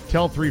otherwise.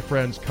 Tell 3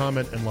 friends,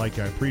 comment, and like.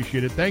 I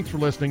appreciate it. Thanks for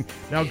listening.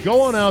 Now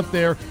go on out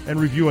there and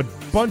review a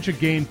bunch of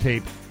game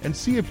tape and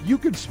see if you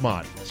could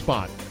spot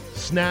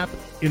snap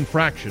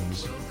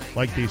infractions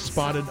like they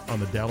spotted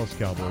on the Dallas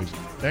Cowboys.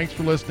 Thanks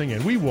for listening,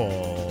 and we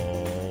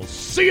will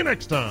see you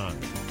next time.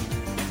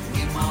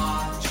 We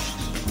marched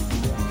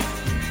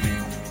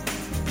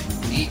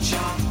each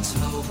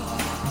October.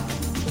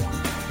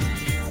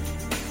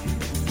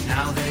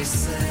 Now they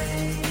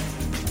say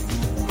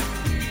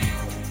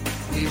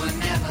we were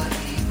never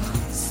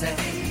even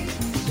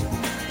saved.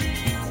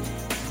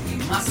 We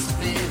must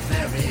be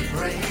very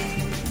brave.